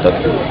कायदा हातात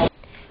घेऊ.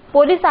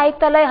 पोलीस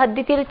आयुक्तालय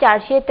हद्दीतील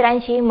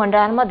 483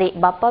 मंडळांमध्ये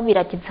बाप्पा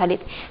विराजित झालेत.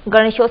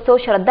 गणेशोत्सव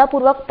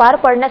श्रद्धापूर्वक पार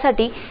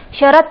पडण्यासाठी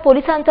शहरात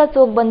पोलिसांचा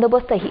चोख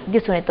बंदोबस्तही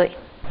दिसून येतोय.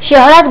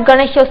 शहरात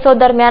गणेशोत्सव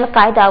दरम्यान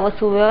कायदा व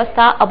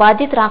सुव्यवस्था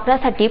अबाधित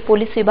राखण्यासाठी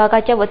पोलीस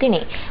विभागाच्या वतीने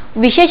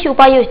विशेष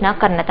उपाययोजना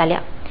करण्यात आल्या.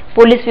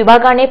 पोलीस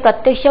विभागाने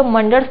प्रत्यक्ष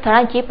मंडळ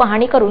स्थळांची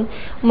पाहणी करून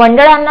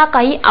मंडळांना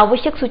काही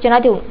आवश्यक सूचना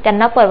देऊन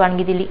त्यांना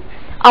परवानगी दिली.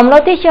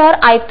 अमरावती शहर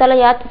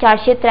आयुक्तालयात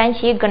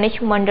 483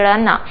 गणेश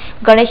मंडळांना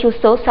गणेश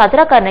उत्सव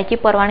साजरा करण्याची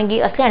परवानगी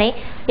असल्याने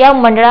या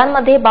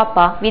मंडळांमध्ये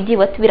बाप्पा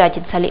विधिवत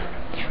विराजित झाले.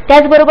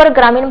 त्याचबरोबर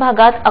ग्रामीण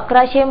भागात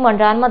 1100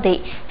 मंडळांमध्ये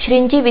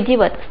श्रींची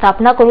विधिवत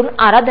स्थापना करून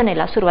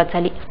आराधनेला सुरुवात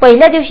झाली.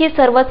 पहिल्या दिवशी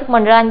सर्वच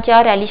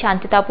मंडळांच्या रॅली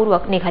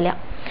शांततापूर्वक निघाल्या.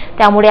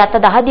 त्यामुळे आता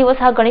 10 दिवस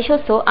हा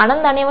गणेशोत्सव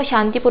आनंदाने व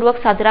शांतीपूर्वक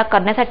साजरा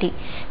करण्यासाठी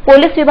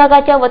पोलीस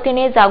विभागाच्या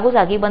वतीने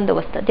जागोजागी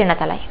बंदोबस्त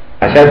देण्यात आला आहे.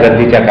 अशा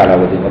गर्दीच्या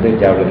कालावधीमध्ये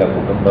ज्यावेळेला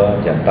कुटुंब,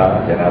 जनता,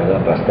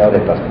 जनार्दन रस्त्यावर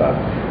येत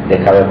असतात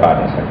देखावे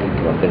पाहण्यासाठी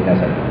किंवा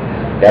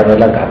फिरण्यासाठी,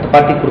 त्यावेळेला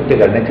घातपाती कृत्य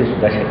घडण्याची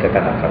सुद्धा शक्यता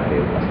नाकारता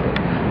येत नसते.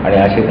 आणि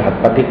अशी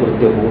घातपाती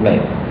कृत्य होऊ नये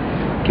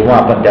किंवा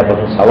आपण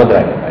त्यापासून सावध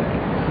राहिलं पाहिजे.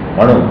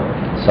 म्हणून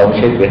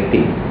संशयित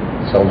व्यक्ती,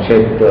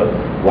 संशयित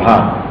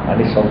वाहन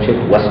आणि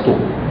संशयित वस्तू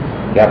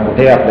या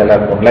कुठे आपल्याला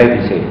कोणलाही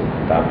दिसेल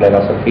तर आपल्याला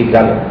असं फील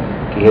झालं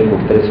की हे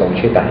कुठेतरी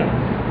संशयित आहे.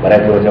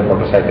 बऱ्याच वेळेच्या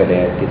मोटरसायकल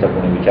आहे, तिचा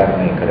कोणी विचार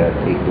नाही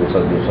करत, एक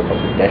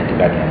दिवसापासून त्याच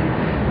ठिकाणी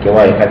आहे,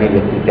 किंवा एखादी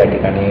व्यक्ती त्या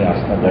ठिकाणी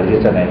असणं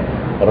गरजेचं नाही,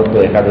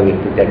 परंतु एखादी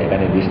व्यक्ती त्या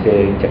ठिकाणी दिसते,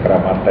 चक्रा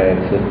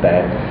मारतायत,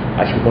 फिरतायत,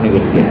 अशी कोणी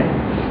व्यक्ती आहे,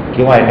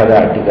 किंवा एखादा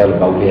आर्टिकल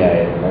बाहुली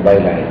आहे,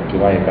 मोबाईल आहे,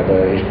 किंवा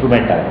एखादं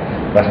इन्स्ट्रुमेंट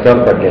आहे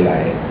रस्त्यावर पडलेलं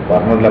आहे,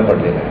 कॉर्नरला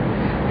पडलेलं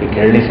आहे, ती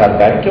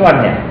खेळणीसारखं आहे किंवा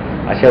अन्याय,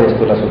 अशा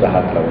वस्तूला सुद्धा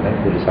हात लावू नये.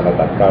 पोलिसाला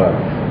तात्काळ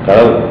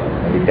कळवलं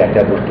म्हणजे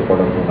त्या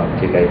दृष्टिकोनातून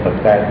आमचे काही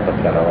पथकं आहेत,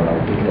 पथका रवाना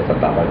होतील, त्याचा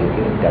ताबा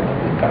घेतील, त्या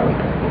पद्धतीने कारवाई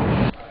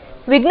करतील.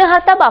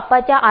 विघ्नहर्ता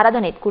बाप्पाच्या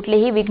आराधनेत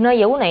कुठलेही विघ्न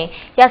येऊ नये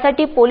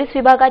यासाठी पोलीस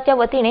विभागाच्या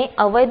वतीने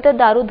अवैध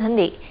दारू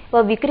धंदे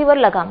व विक्रीवर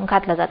लगाम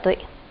घातला जातोय.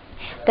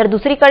 तर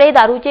दुसरीकडे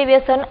दारूचे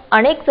व्यसन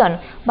अनेक जण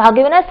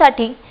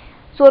भागविण्यासाठी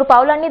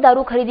चोरपावलांनी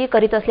दारू खरेदी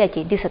करीत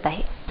असल्याचे दिसत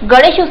आहे.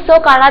 गणेशोत्सव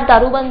काळात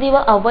दारूबंदी व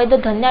अवैध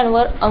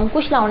धंद्यांवर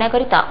अंकुश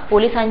लावण्याकरिता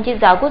पोलिसांची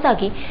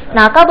जागोजागी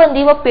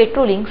नाकाबंदी व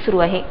पेट्रोलिंग सुरू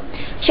आहे.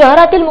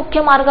 शहरातील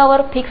मुख्य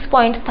मार्गावर फिक्स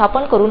पॉइंट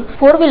स्थापन करून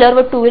 4 व्हीलर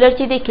व 2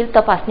 व्हीलरची देखील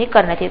तपासणी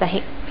करण्यात येत आहे.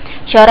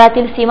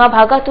 शहरातील सीमा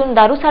भागातून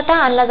दारूसाठा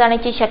आणला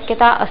जाण्याची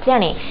शक्यता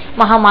असल्याने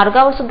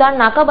महामार्गावर सुद्धा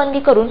नाकाबंदी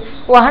करून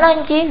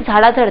वाहनांची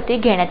झाडाझडती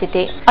घेण्यात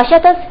येते.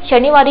 अशातच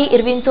शनिवारी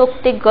इरविन चौक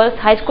ते गर्ल्स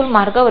हायस्कूल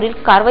मार्गावरील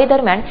कारवाई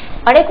दरम्यान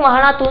अनेक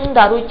वाहनातून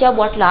दारूच्या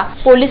बॉटला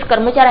पोलीस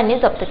कर्मचाऱ्यांनी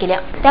जप्त केल्या.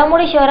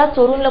 त्यामुळे शहरात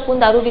चोरून लपून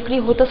दारू विक्री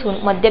होत असून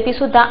मद्यपी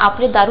सुद्धा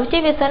आपले दारूचे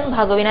व्यसन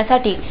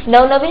भागविण्यासाठी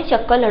नवनवीन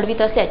शक्कल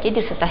लढवित असल्याचे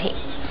दिसत आहे.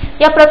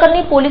 या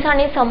प्रकरणी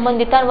पोलिसांनी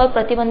संबंधितांवर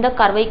प्रतिबंधक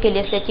कारवाई केली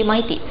असल्याची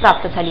माहिती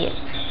प्राप्त झाली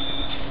आहे.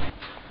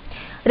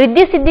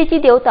 रिद्धी सिद्धीची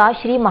देवता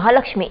श्री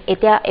महालक्ष्मी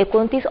येत्या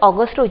 29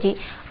 ऑगस्ट रोजी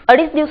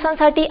 2.5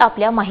 दिवसांसाठी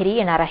आपल्या माहेरी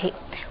येणार आहे.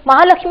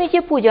 महालक्ष्मीचे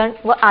पूजन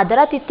व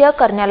आदरातिथ्य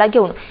करण्याला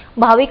घेऊन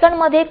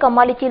भाविकांमध्ये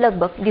कमालीची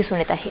लगबग दिसून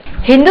येत आहे.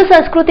 हिंदू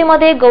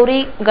संस्कृतीमध्ये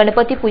गौरी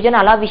गणपती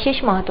पूजनाला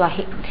विशेष महत्त्व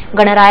आहे.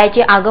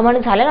 गणरायाचे आगमन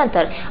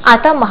झाल्यानंतर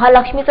आता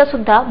महालक्ष्मीचा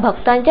सुद्धा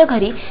भक्तांच्या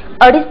घरी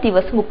 2.5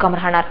 दिवस मुक्काम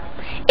राहणार.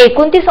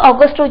 29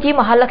 ऑगस्ट रोजी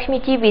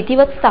महालक्ष्मीची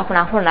विधिवत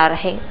स्थापना होणार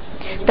आहे.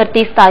 तर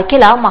 30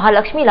 तारखेला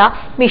महालक्ष्मीला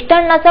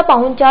मिष्टान्नाचा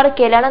पाहुणचार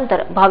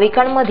केल्यानंतर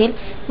भाविकांमधील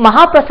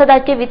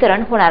महाप्रसादाचे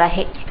वितरण होणार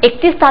आहे.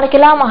 31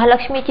 तारखेला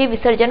महालक्ष्मीचे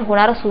विसर्जन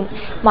होणार असून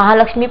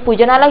महालक्ष्मी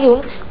पूजनाला घेऊन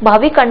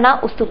भाविकांना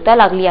उत्सुकता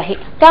लागली आहे.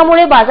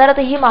 त्यामुळे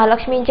बाजारातही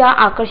महालक्ष्मींच्या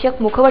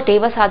आकर्षक मुखवटे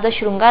व साज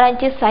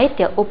शृंगारांचे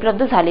साहित्य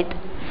उपलब्ध झालेत.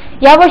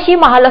 यावर्षी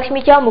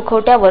महालक्ष्मीच्या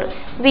मुखवट्यावर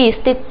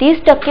 20 ते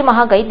 30%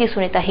 महागाई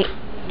दिसून येत आहे.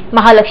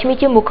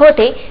 महालक्ष्मीचे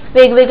मुखवटे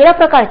वेगवेगळ्या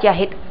प्रकारचे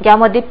आहेत,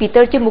 ज्यामध्ये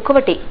पितळचे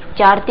मुखवटे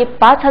 4 ते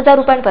 5 हजार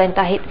रुपयांपर्यंत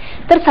आहेत,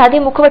 तर साधे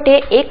मुखवटे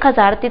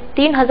 1000 ते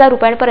 3000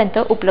 रुपयांपर्यंत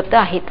उपलब्ध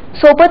आहेत.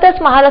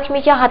 सोबतच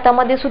महालक्ष्मीच्या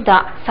हातामध्ये सुद्धा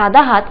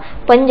साधा हात,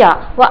 पंजा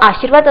व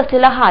आशीर्वाद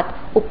असलेला हात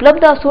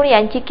उपलब्ध असून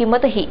यांची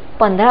किंमतही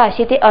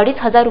 1500 ते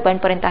 2500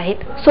 रुपयांपर्यंत आहेत.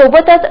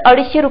 सोबतच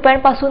 250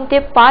 रुपयांपासून ते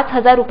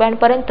 5000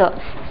 रुपयांपर्यंत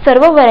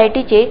सर्व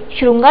व्हरायटीचे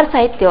शृंगार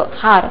साहित्य,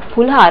 हार,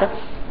 फुलहार,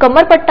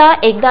 कमरपट्टा,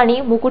 एकदाणी,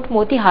 मुकुट,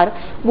 मोतीहार,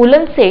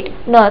 वुलन सेट,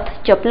 नथ,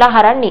 चपला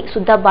हारांनी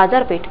सुद्धा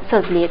बाजारपेठ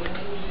सजली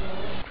आहे.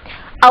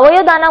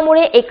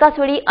 अवयवदानामुळे एकाच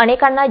वेळी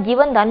अनेकांना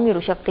जीवनदान मिळू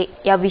शकते,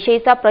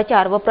 याविषयीचा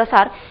प्रचार व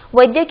प्रसार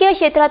वैद्यकीय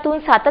क्षेत्रातून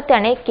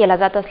सातत्याने केला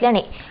जात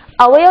असल्याने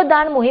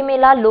अवयवदान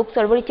मोहिमेला लोक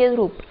चळवळीचे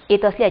रूप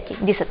येत असल्याचे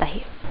दिसत आहे.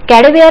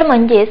 कॅडव्हेअर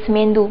म्हणजेच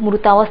मेंदू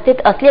मृतावस्थेत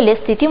असलेल्या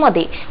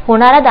स्थितीमध्ये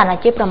होणाऱ्या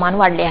दानाचे प्रमाण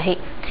वाढले आहे.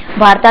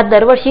 भारतात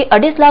दरवर्षी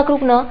 2.5 लाख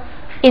रुग्ण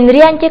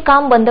इंद्रियांचे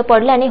काम बंद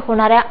पडल्याने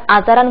होणाऱ्या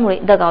आजारांमुळे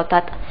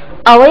दगावतात.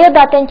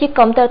 अवयवदात्यांची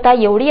कमतरता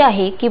एवढी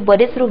आहे की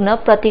बरेच रुग्ण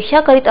प्रतीक्षा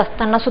करीत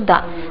असताना सुद्धा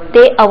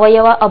ते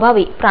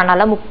अवयवाअभावी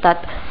प्राणाला मुकतात.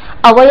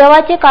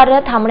 अवयवाचे कार्य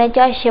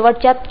थांबण्याच्या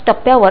शेवटच्या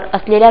टप्प्यावर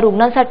असलेल्या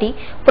रुग्णांसाठी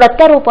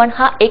प्रत्यारोपण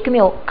हा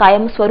एकमेव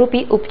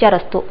कायमस्वरूपी उपचार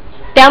असतो.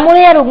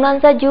 त्यामुळे या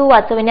रुग्णांचा जीव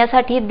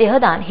वाचविण्यासाठी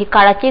देहदान ही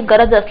काळाची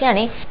गरज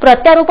असल्याने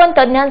प्रत्यारोपण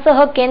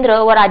तज्ज्ञांसह केंद्र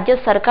व राज्य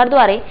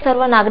सरकारद्वारे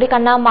सर्व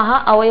नागरिकांना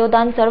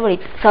महाअवयवदान चळवळीत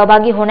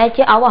सहभागी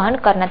होण्याचे आवाहन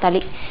करण्यात आले.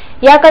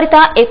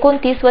 याकरिता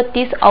 29 व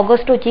 30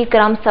 ऑगस्ट रोजी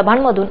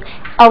ग्रामसभांमधून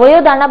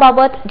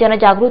अवयवदानाबाबत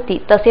जनजागृती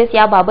तसेच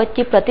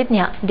याबाबतची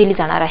प्रतिज्ञा दिली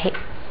जाणार आहे.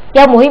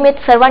 या मोहिमेत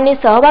सर्वांनी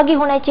सहभागी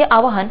होण्याचे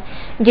आवाहन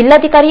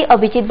जिल्हाधिकारी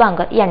अभिजित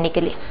बांगर यांनी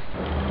केले.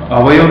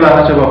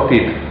 अवयवदानाच्या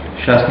बाबतीत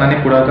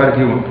शासनाने पुढाकार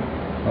घेऊन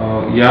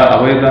या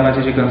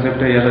अवयवदानाची जी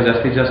कन्सेप्ट आहे याचा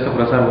जास्तीत जास्त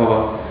प्रसार व्हावा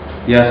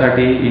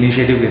यासाठी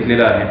इनिशिएटिव्ह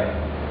घेतलेला आहे.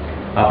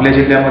 आपल्या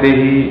जिल्ह्यामध्ये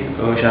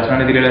ही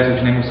शासनाने दिलेल्या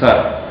सूचनेनुसार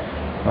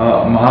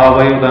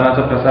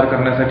महाअवयवदानाचा प्रसार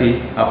करण्यासाठी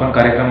आपण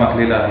कार्यक्रम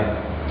आखलेला आहे.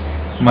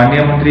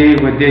 माननीय मंत्री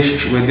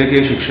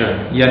वैद्यकीय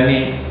शिक्षण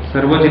यांनी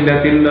सर्व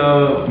जिल्ह्यातील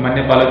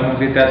मान्य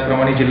पालकमंत्री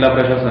त्याचप्रमाणे जिल्हा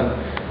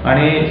प्रशासन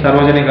आणि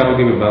सार्वजनिक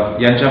आरोग्य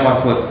विभाग यांच्या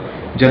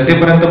मार्फत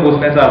जनतेपर्यंत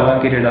पोहोचण्याचं आवाहन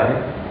केलेलं आहे.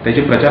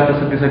 त्याची प्रचार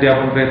प्रसिद्धीसाठी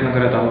आपण प्रयत्न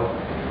करत आहोत.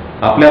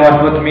 आपल्या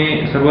मार्फत मी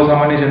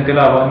सर्वसामान्य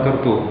जनतेला आवाहन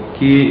करतो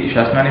की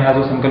शासनाने हा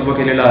जो संकल्प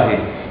केलेला आहे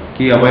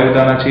की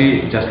अवयवदानाची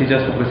जास्तीत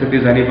जास्त प्रसिद्धी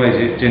झाली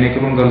पाहिजे,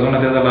 जेणेकरून गरजूंना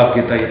त्याचा लाभ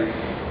घेता येईल,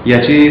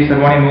 याची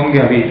सर्वांनी नोंद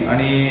घ्यावी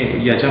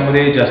आणि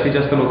याच्यामध्ये जास्तीत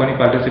जास्त लोकांनी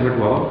पार्टिसिपेट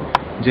व्हावं,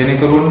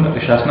 जेणेकरून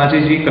शासनाची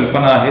जी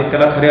कल्पना आहे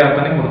त्याला खऱ्या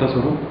अर्थाने मूर्त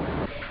स्वरूप.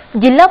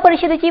 जिल्हा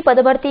परिषदेची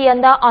पदभरती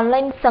यंदा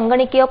ऑनलाईन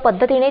संगणकीय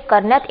पद्धतीने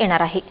करण्यात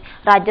येणार आहे.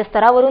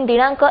 राज्यस्तरावरून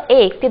दिनांक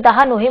 1 ते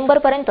 10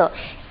 नोव्हेंबरपर्यंत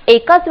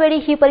एकाच वेळी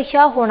ही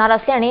परीक्षा होणार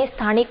असल्याने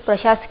स्थानिक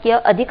प्रशासकीय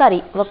अधिकारी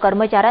व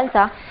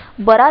कर्मचाऱ्यांचा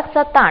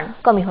बराचसा ताण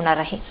कमी होणार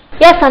आहे.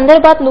 या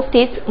संदर्भात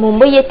नुकतीच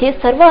मुंबई येथे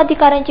सर्व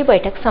अधिकाऱ्यांची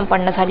बैठक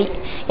संपन्न झाली.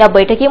 या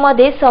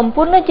बैठकीमध्ये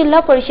संपूर्ण जिल्हा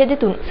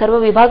परिषदेतून सर्व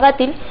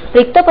विभागातील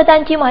रिक्त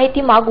पदांची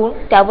माहिती मागून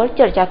त्यावर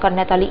चर्चा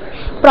करण्यात आली.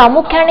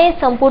 प्रामुख्याने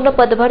संपूर्ण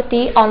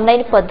पदभरती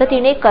ऑनलाईन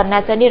पद्धतीने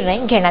करण्याचा निर्णय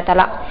घेण्यात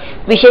आला.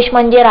 विशेष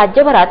म्हणजे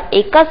राज्यभरात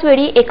एकाच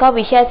वेळी एका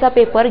विषयाचा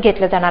पेपर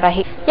घेतला जाणार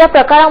आहे. या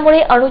प्रकारामुळे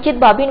अनुचित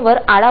बाबींवर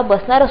आळा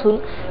बसणार असून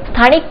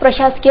स्थानिक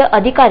प्रशासकीय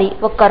अधिकारी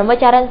व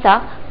कर्मचाऱ्यांचा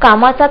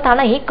कामाचा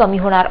ताणही कमी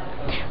होणार.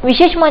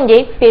 विशेष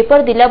म्हणजे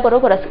पेपर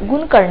दिल्याबरोबरच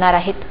गुण कळणार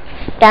आहेत.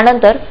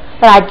 त्यानंतर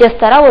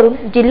राज्यस्तरावरून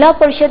जिल्हा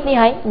परिषद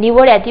निहाय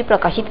निवड यादी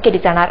प्रकाशित केली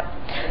जाणार.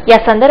 या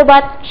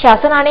संदर्भात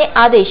शासनाने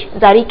आदेश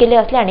जारी केले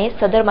असल्याने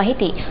सदर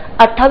माहिती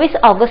 28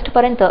 ऑगस्ट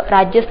पर्यंत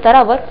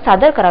राज्यस्तरावर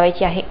सादर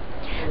करायची आहे.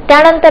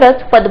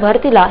 त्यानंतरच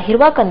पदभरतीला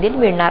हिरवा कंदील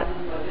मिळणार.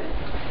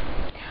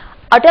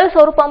 अटल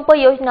सौर पंप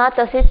योजना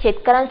तसेच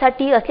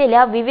शेतकऱ्यांसाठी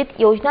असलेल्या विविध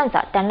योजनांचा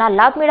त्यांना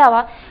लाभ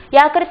मिळावा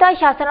याकरिता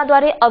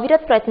शासनाद्वारे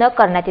अविरत प्रयत्न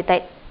करण्यात येत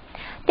आहेत.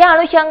 त्या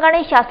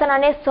अनुषंगाने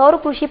शासनाने सौर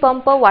कृषी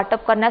पंप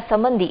वाटप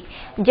करण्यासंबंधी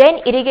जैन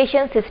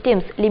इरिगेशन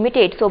सिस्टीम्स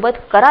लिमिटेड सोबत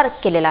करार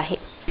केलेला आहे.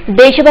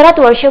 देशभरात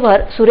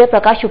वर्षभर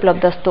सूर्यप्रकाश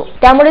उपलब्ध असतो,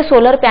 त्यामुळे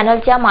सोलर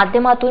पॅनलच्या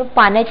माध्यमातून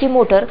पाण्याची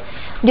मोटर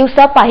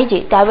दिवसा पाहिजे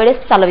त्यावेळेस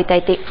चालविता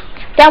येते.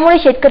 त्यामुळे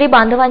शेतकरी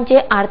बांधवांचे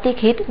आर्थिक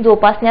हित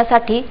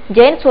जोपासण्यासाठी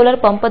जैन सोलर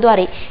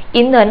पंपद्वारे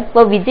इंधन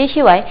व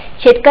विजेशिवाय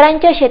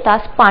शेतकऱ्यांच्या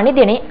शेतास पाणी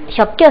देणे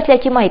शक्य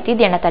असल्याची माहिती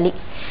देण्यात आली.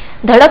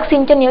 धडक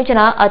सिंचन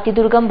योजना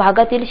अतिदुर्गम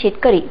भागातील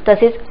शेतकरी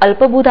तसेच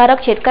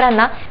अल्पभूधारक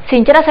शेतकऱ्यांना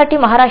सिंचनासाठी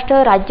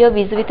महाराष्ट्र राज्य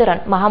वीज वितरण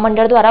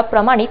महामंडळद्वारा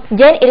प्रमाणित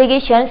जैन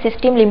इरिगेशन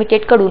सिस्टीम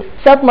लिमिटेड कडून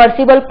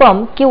सबमर्सिबल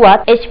पंप किंवा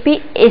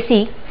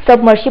HPAC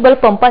सबमर्सिबल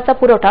पंपाचा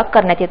पुरवठा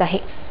करण्यात येत आहे.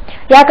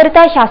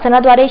 याकरिता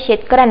शासनाद्वारे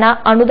शेतकऱ्यांना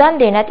अनुदान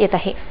देण्यात येत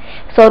आहे.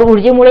 सौर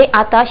ऊर्जेमुळे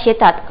आता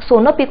शेतात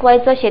सोनं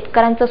पिकवायचं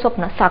शेतकऱ्यांचं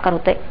स्वप्न साकार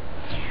होत आहे.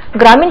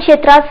 ग्रामीण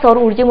क्षेत्रात सौर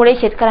ऊर्जेमुळे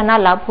शेतकऱ्यांना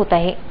लाभ होत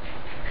आहे.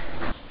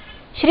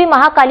 श्री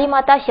महाकाली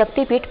माता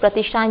शक्तीपीठ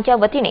प्रतिष्ठानच्या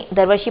वतीने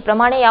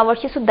दरवर्षीप्रमाणे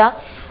यावर्षी सुद्धा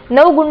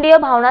 9 गुंडीय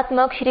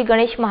भावनात्मक श्री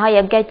गणेश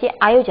महायज्ञाचे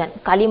आयोजन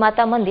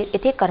कालीमाता मंदिर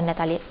येथे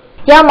करण्यात आले.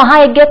 या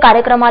महायज्ञ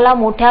कार्यक्रमाला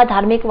मोठ्या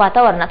धार्मिक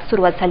वातावरणात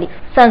सुरुवात झाली.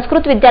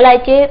 संस्कृत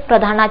विद्यालयाचे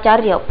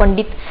प्रधानाचार्य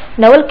पंडित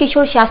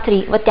नवलकिशोर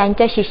शास्त्री व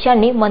त्यांच्या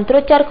शिष्यांनी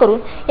मंत्रोच्चार करून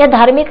या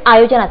धार्मिक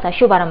आयोजनाचा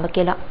शुभारंभ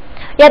केला.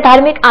 या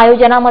धार्मिक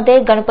आयोजनामध्ये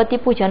गणपती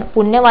पूजन,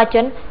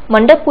 पुण्यवाचन,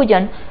 मंडप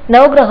पूजन,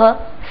 नवग्रह,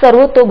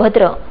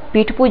 सर्वतोभद्र,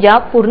 पीठपूजा,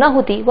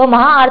 पूर्णाहुती व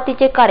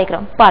महाआरतीचे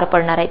कार्यक्रम पार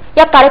पडणार आहेत.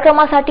 या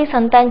कार्यक्रमासाठी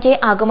संतांचे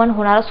आगमन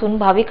होणार असून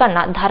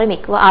भाविकांना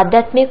धार्मिक व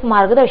आध्यात्मिक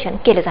मार्गदर्शन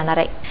केले जाणार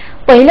आहे.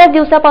 पहिल्याच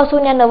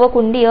दिवसापासून या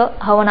नवकुंडीय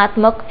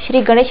हवनात्मक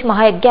श्री गणेश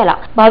महायज्ञाला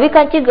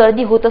भाविकांची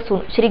गर्दी होत असून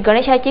श्री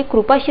गणेशाची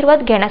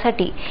कृपाशीर्वाद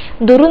घेण्यासाठी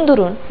दुरून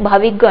दुरून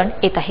भाविकगण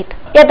येत आहेत.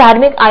 या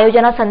धार्मिक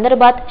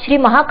आयोजनासंदर्भात श्री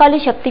महाकाली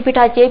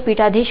शक्तीपीठाचे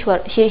पीठाधीश्वर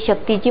श्री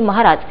शक्तीजी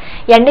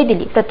महाराज यांनी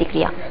दिली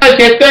प्रतिक्रिया.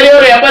 शेतकरी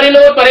और व्यापारी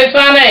लोग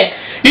परेशान है.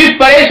 इस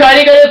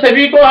परेशानी के लिए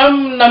सभी को हम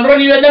नम्र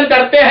निवेदन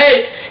करते हैं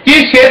कि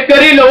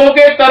शेतकरी लोगों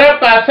के तरफ,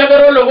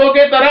 काश्तकारों लोगों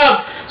के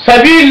तरफ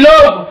सभी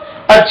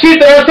लोग अच्छी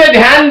तरह से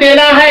ध्यान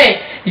देना है.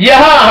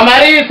 यह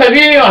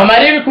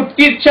हमारी भी खुद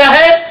की इच्छा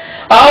है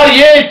और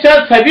ये इच्छा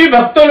सभी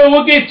भक्तों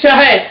लोगों की इच्छा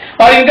है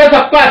और इनका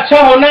सबका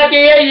अच्छा होना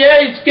चाहिए. ये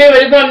इसके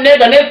वजह से हमने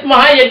गणेश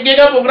महायज्ञ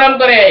का प्रोग्राम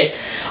करे है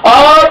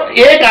और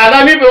एक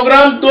आगामी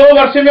प्रोग्राम 2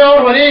 वर्ष में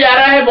और होने जा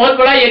रहा है. बहुत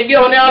बड़ा यज्ञ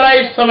होने वाला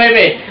है इस समय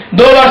में,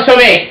 2 वर्ष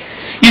में.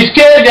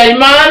 इसके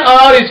जजमान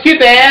और इसकी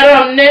तैयारी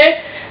हमने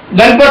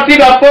गणपति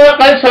बापा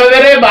कल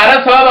सवेरे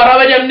 12-12:15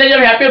 बजे हमने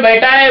जब यहाँ पे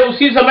बैठा है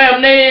उसी समय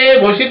हमने ये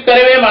घोषित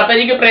करे हुए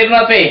माताजी की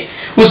प्रेरणा से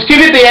उसकी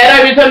भी तैयारी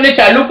अभी से हमने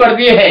चालू कर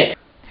दी है.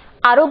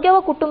 आरोग्य व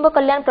कुटुंब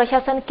कल्याण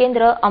प्रशासन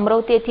केंद्र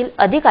अमरावती येथील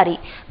अधिकारी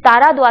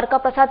तारा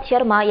द्वारकाप्रसाद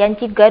शर्मा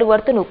यांची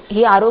गैरवर्तणूक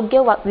ही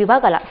आरोग्य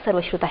विभागाला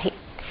सर्वश्रुत आहे.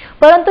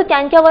 परंतु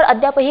त्यांच्यावर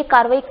अद्यापही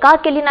कारवाई का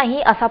केली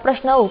नाही असा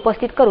प्रश्न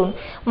उपस्थित करून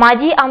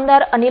माजी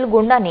आमदार अनिल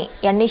गोंडाने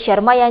यांनी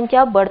शर्मा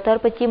यांच्या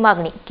बडतर्फची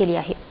मागणी केली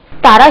आहे.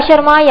 तारा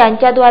शर्मा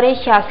यांच्याद्वारे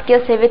शासकीय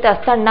सेवेत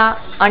असताना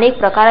अनेक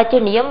प्रकारचे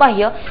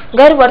नियमबाह्य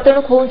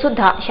गैरवर्तणूक होऊन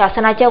सुद्धा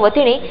शासनाच्या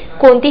वतीने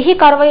कोणतीही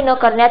कारवाई न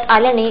करण्यात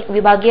आल्याने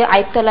विभागीय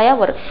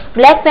आयुक्तालयावर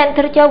ब्लॅक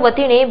पॅन्थरच्या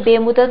वतीने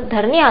बेमुदत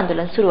धरणे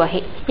आंदोलन सुरू आहे.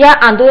 या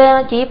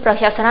आंदोलनाची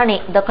प्रशासनाने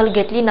दखल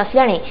घेतली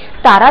नसल्याने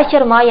तारा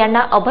शर्मा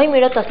यांना अभय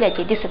मिळत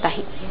असल्याचे दिसत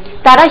आहे.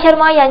 तारा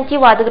शर्मा यांची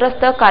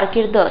वादग्रस्त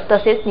कारकीर्द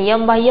तसेच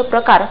नियमबाह्य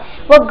प्रकार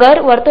व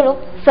गैरवर्तणूक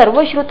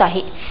सर्वश्रुत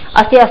आहे.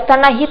 असे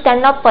असतानाही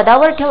त्यांना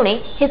पदावर ठेवणे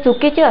हे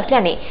चुकीचे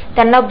असल्याने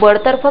त्यांना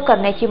बडतर्फ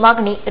करण्याची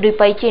मागणी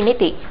रिपाईचे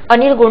नेते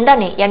अनिल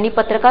गोंडाने यांनी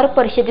पत्रकार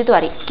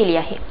परिषदेद्वारे केली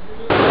आहे.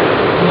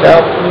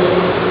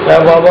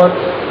 त्याबाबत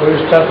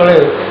वरिष्ठांकडे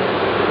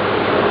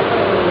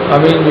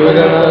आम्ही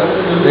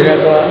निवेदन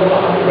देण्याचा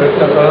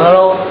प्रयत्न करणार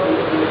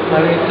आहोत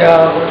आणि त्या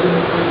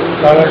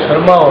तारा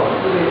शर्मावर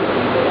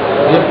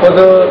जे पद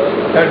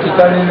त्या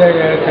ठिकाणी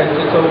नाही आहे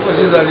त्यांची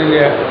चौकशी झालेली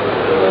आहे.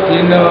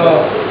 3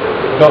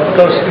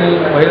 डॉक्टर्सनी,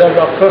 महिला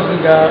डॉक्टर्सनी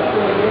त्या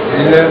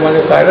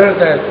जिल्ह्यामध्ये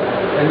कार्यरत आहेत,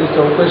 त्यांनी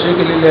चौकशी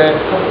केलेली आहे,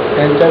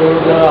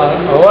 त्यांच्याविरुद्ध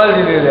अहवाल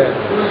दिलेले आहे.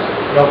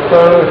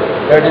 डॉक्टर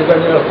त्या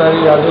ठिकाणी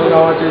असणारे यादव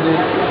नावाचे जे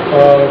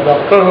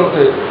डॉक्टर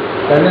होते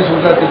त्यांनी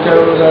सुद्धा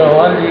तिच्याविरुद्ध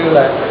अहवाल दिलेला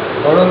आहे.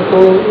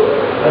 परंतु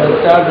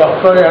त्या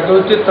डॉक्टर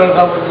यादवची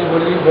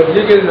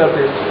बदली केली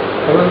जाते,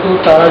 परंतु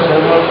तारा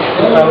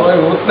शर्माची कारवाई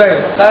होत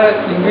नाही. काय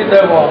इंगित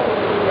आहे बा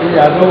की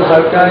यादव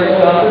सारख्या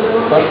एका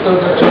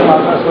कर्तव्यदक्ष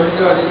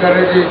मागासवर्गीय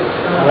अधिकाऱ्याची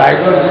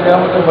रायगड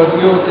जिल्ह्यामध्ये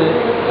बदली होते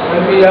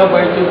आणि या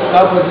बाईची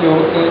का बदली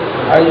होते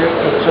हा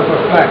एक लक्ष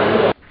प्रश्न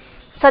आहे.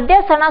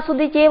 सध्या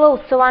सणासुदीचे व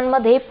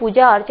उत्सवांमध्ये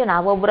पूजा अर्चना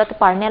व व्रत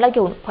पाळण्याला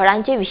घेऊन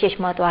फळांचे विशेष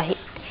महत्त्व आहे.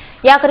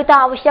 याकरिता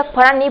आवश्यक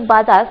फळांनी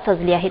बाजार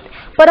सजले आहेत.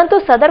 परंतु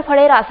सदर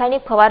फळे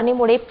रासायनिक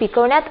फवारणीमुळे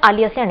पिकवण्यात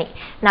आली असल्याने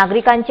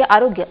नागरिकांचे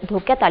आरोग्य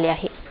धोक्यात आले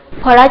आहे.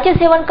 फळाचे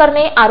सेवन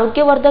करणे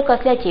आरोग्यवर्धक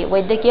असल्याचे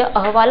वैद्यकीय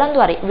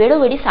अहवालांद्वारे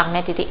वेळोवेळी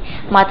सांगण्यात येते.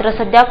 मात्र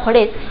सध्या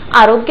फळेच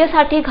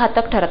आरोग्यासाठी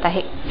घातक ठरत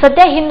आहे.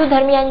 सध्या हिंदू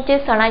धर्मियांचे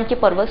सणांचे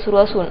पर्व सुरू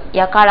असून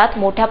या काळात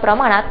मोठ्या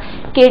प्रमाणात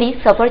केळी,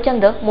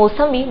 सफरचंद,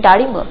 मोसंबी,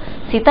 डाळिंब,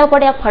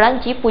 सीताफळ या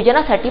फळांची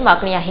पूजनासाठी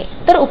मागणी आहे.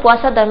 तर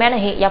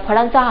उपवासादरम्यानही या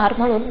फळांचा आहार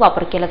म्हणून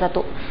वापर केला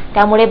जातो.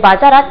 त्यामुळे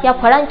बाजारात या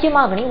फळांची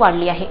मागणी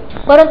वाढली आहे.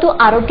 परंतु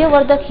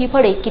आरोग्यवर्धक ही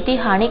फळे किती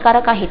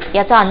हानिकारक आहेत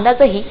याचा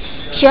अंदाजही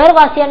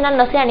शहरवासियांना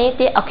नसल्याने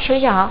ते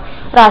अक्षरशः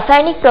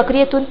रासायनिक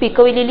प्रक्रियेतून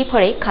पिकवलेली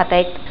फळे खात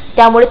आहेत.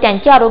 त्यामुळे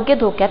त्यांचे आरोग्य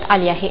धोक्यात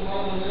आले आहे.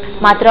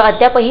 मात्र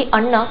अद्यापही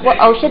अन्न व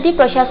औषधी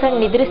प्रशासन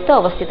निद्रिस्त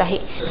अवस्थेत आहे.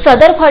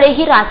 सदर फळे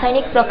ही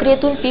रासायनिक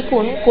प्रक्रियेतून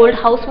पिकून कोल्ड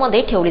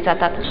हाऊसमध्ये ठेवली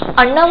जातात.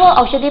 अन्न व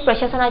औषधी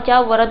प्रशासनाच्या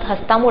वरद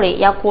हस्तामुळे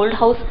या कोल्ड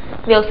हाऊस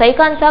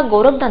व्यावसायिकांचा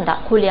गोरखधंदा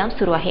खुलेआम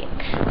सुरू आहे.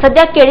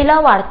 सध्या केळीला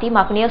वाढती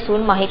मागणी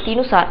असून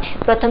माहितीनुसार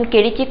प्रथम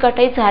केळीची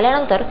कटाई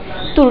झाल्यानंतर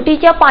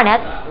तुरटीच्या पाण्यात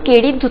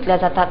केळी धुतल्या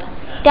जातात.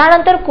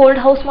 त्यानंतर कोल्ड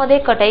हाऊसमध्ये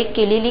कटाई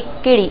केलेली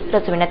केळी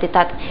रचविण्यात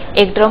येतात.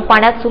 1 ड्रम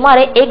पाण्यात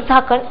सुमारे 1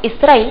 झाकण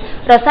इस्राईल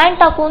रसायन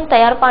टाकून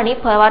तयार पाणी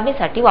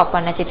फवारणीसाठी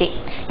वापरण्यात येते.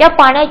 या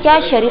पाण्याच्या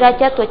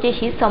शरीराच्या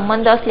त्वचेशी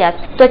संबंध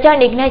असल्यास त्वचा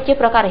निघण्याचे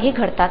प्रकारही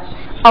घडतात.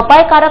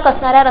 अपायकारक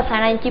असणाऱ्या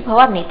रसायनांची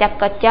फवारणी त्या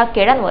कच्च्या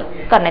केळ्यांवर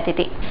करण्यात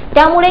येते.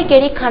 त्यामुळे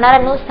केळी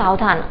खाणाऱ्यांनो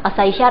सावधान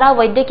असा इशारा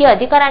वैद्यकीय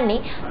अधिकाऱ्यांनी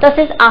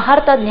तसेच आहार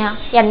तज्ज्ञ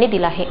यांनी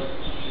दिला आहे.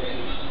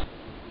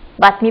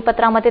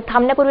 बातमीपत्रामध्ये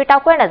थांबण्यापूर्वी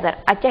टाकूया नजर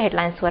आजच्या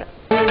हेडलाईन्सवर.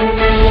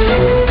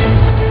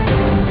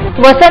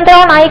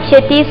 वसंतराव नाईक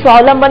शेती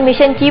स्वावलंबन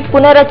मिशनची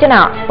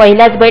पुनर्रचना,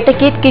 पहिल्याच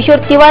बैठकीत किशोर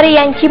तिवारी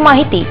यांची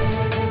माहिती.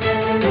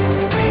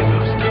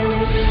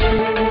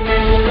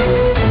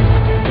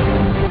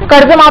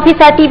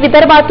 कर्जमाफीसाठी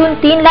विदर्भातून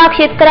 3 लाख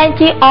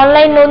शेतकऱ्यांची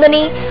ऑनलाईन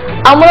नोंदणी,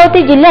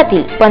 अमरावती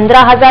जिल्ह्यातील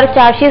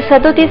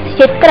 15,437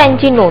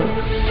 शेतकऱ्यांची नोंद.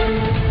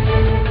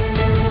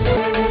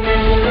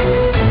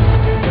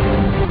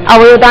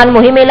 अवयवदान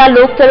मोहिमेला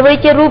लोक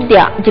चळवळीचे रूप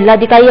द्या,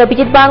 जिल्हाधिकारी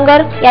अभिजित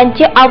बांगर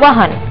यांचे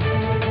आवाहन.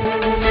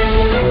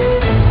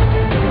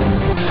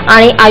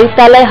 आणि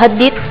आयुक्तालय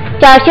हद्दीत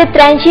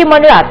 483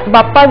 मंडळात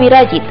बाप्पा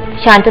विराजित,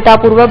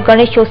 शांततापूर्वक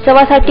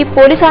गणेशोत्सवासाठी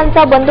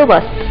पोलिसांचा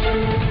बंदोबस्त.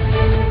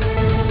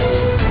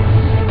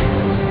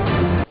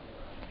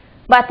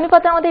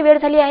 बातमीपत्रामध्ये वेळ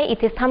झाली आहे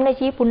इथेच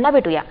थांबण्याची. पुन्हा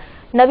भेटूया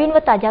नवीन व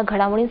ताज्या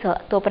घडामोडींसह.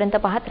 तोपर्यंत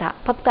पाहत राहा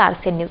फक्त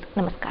आरसे न्यूज.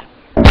 नमस्कार.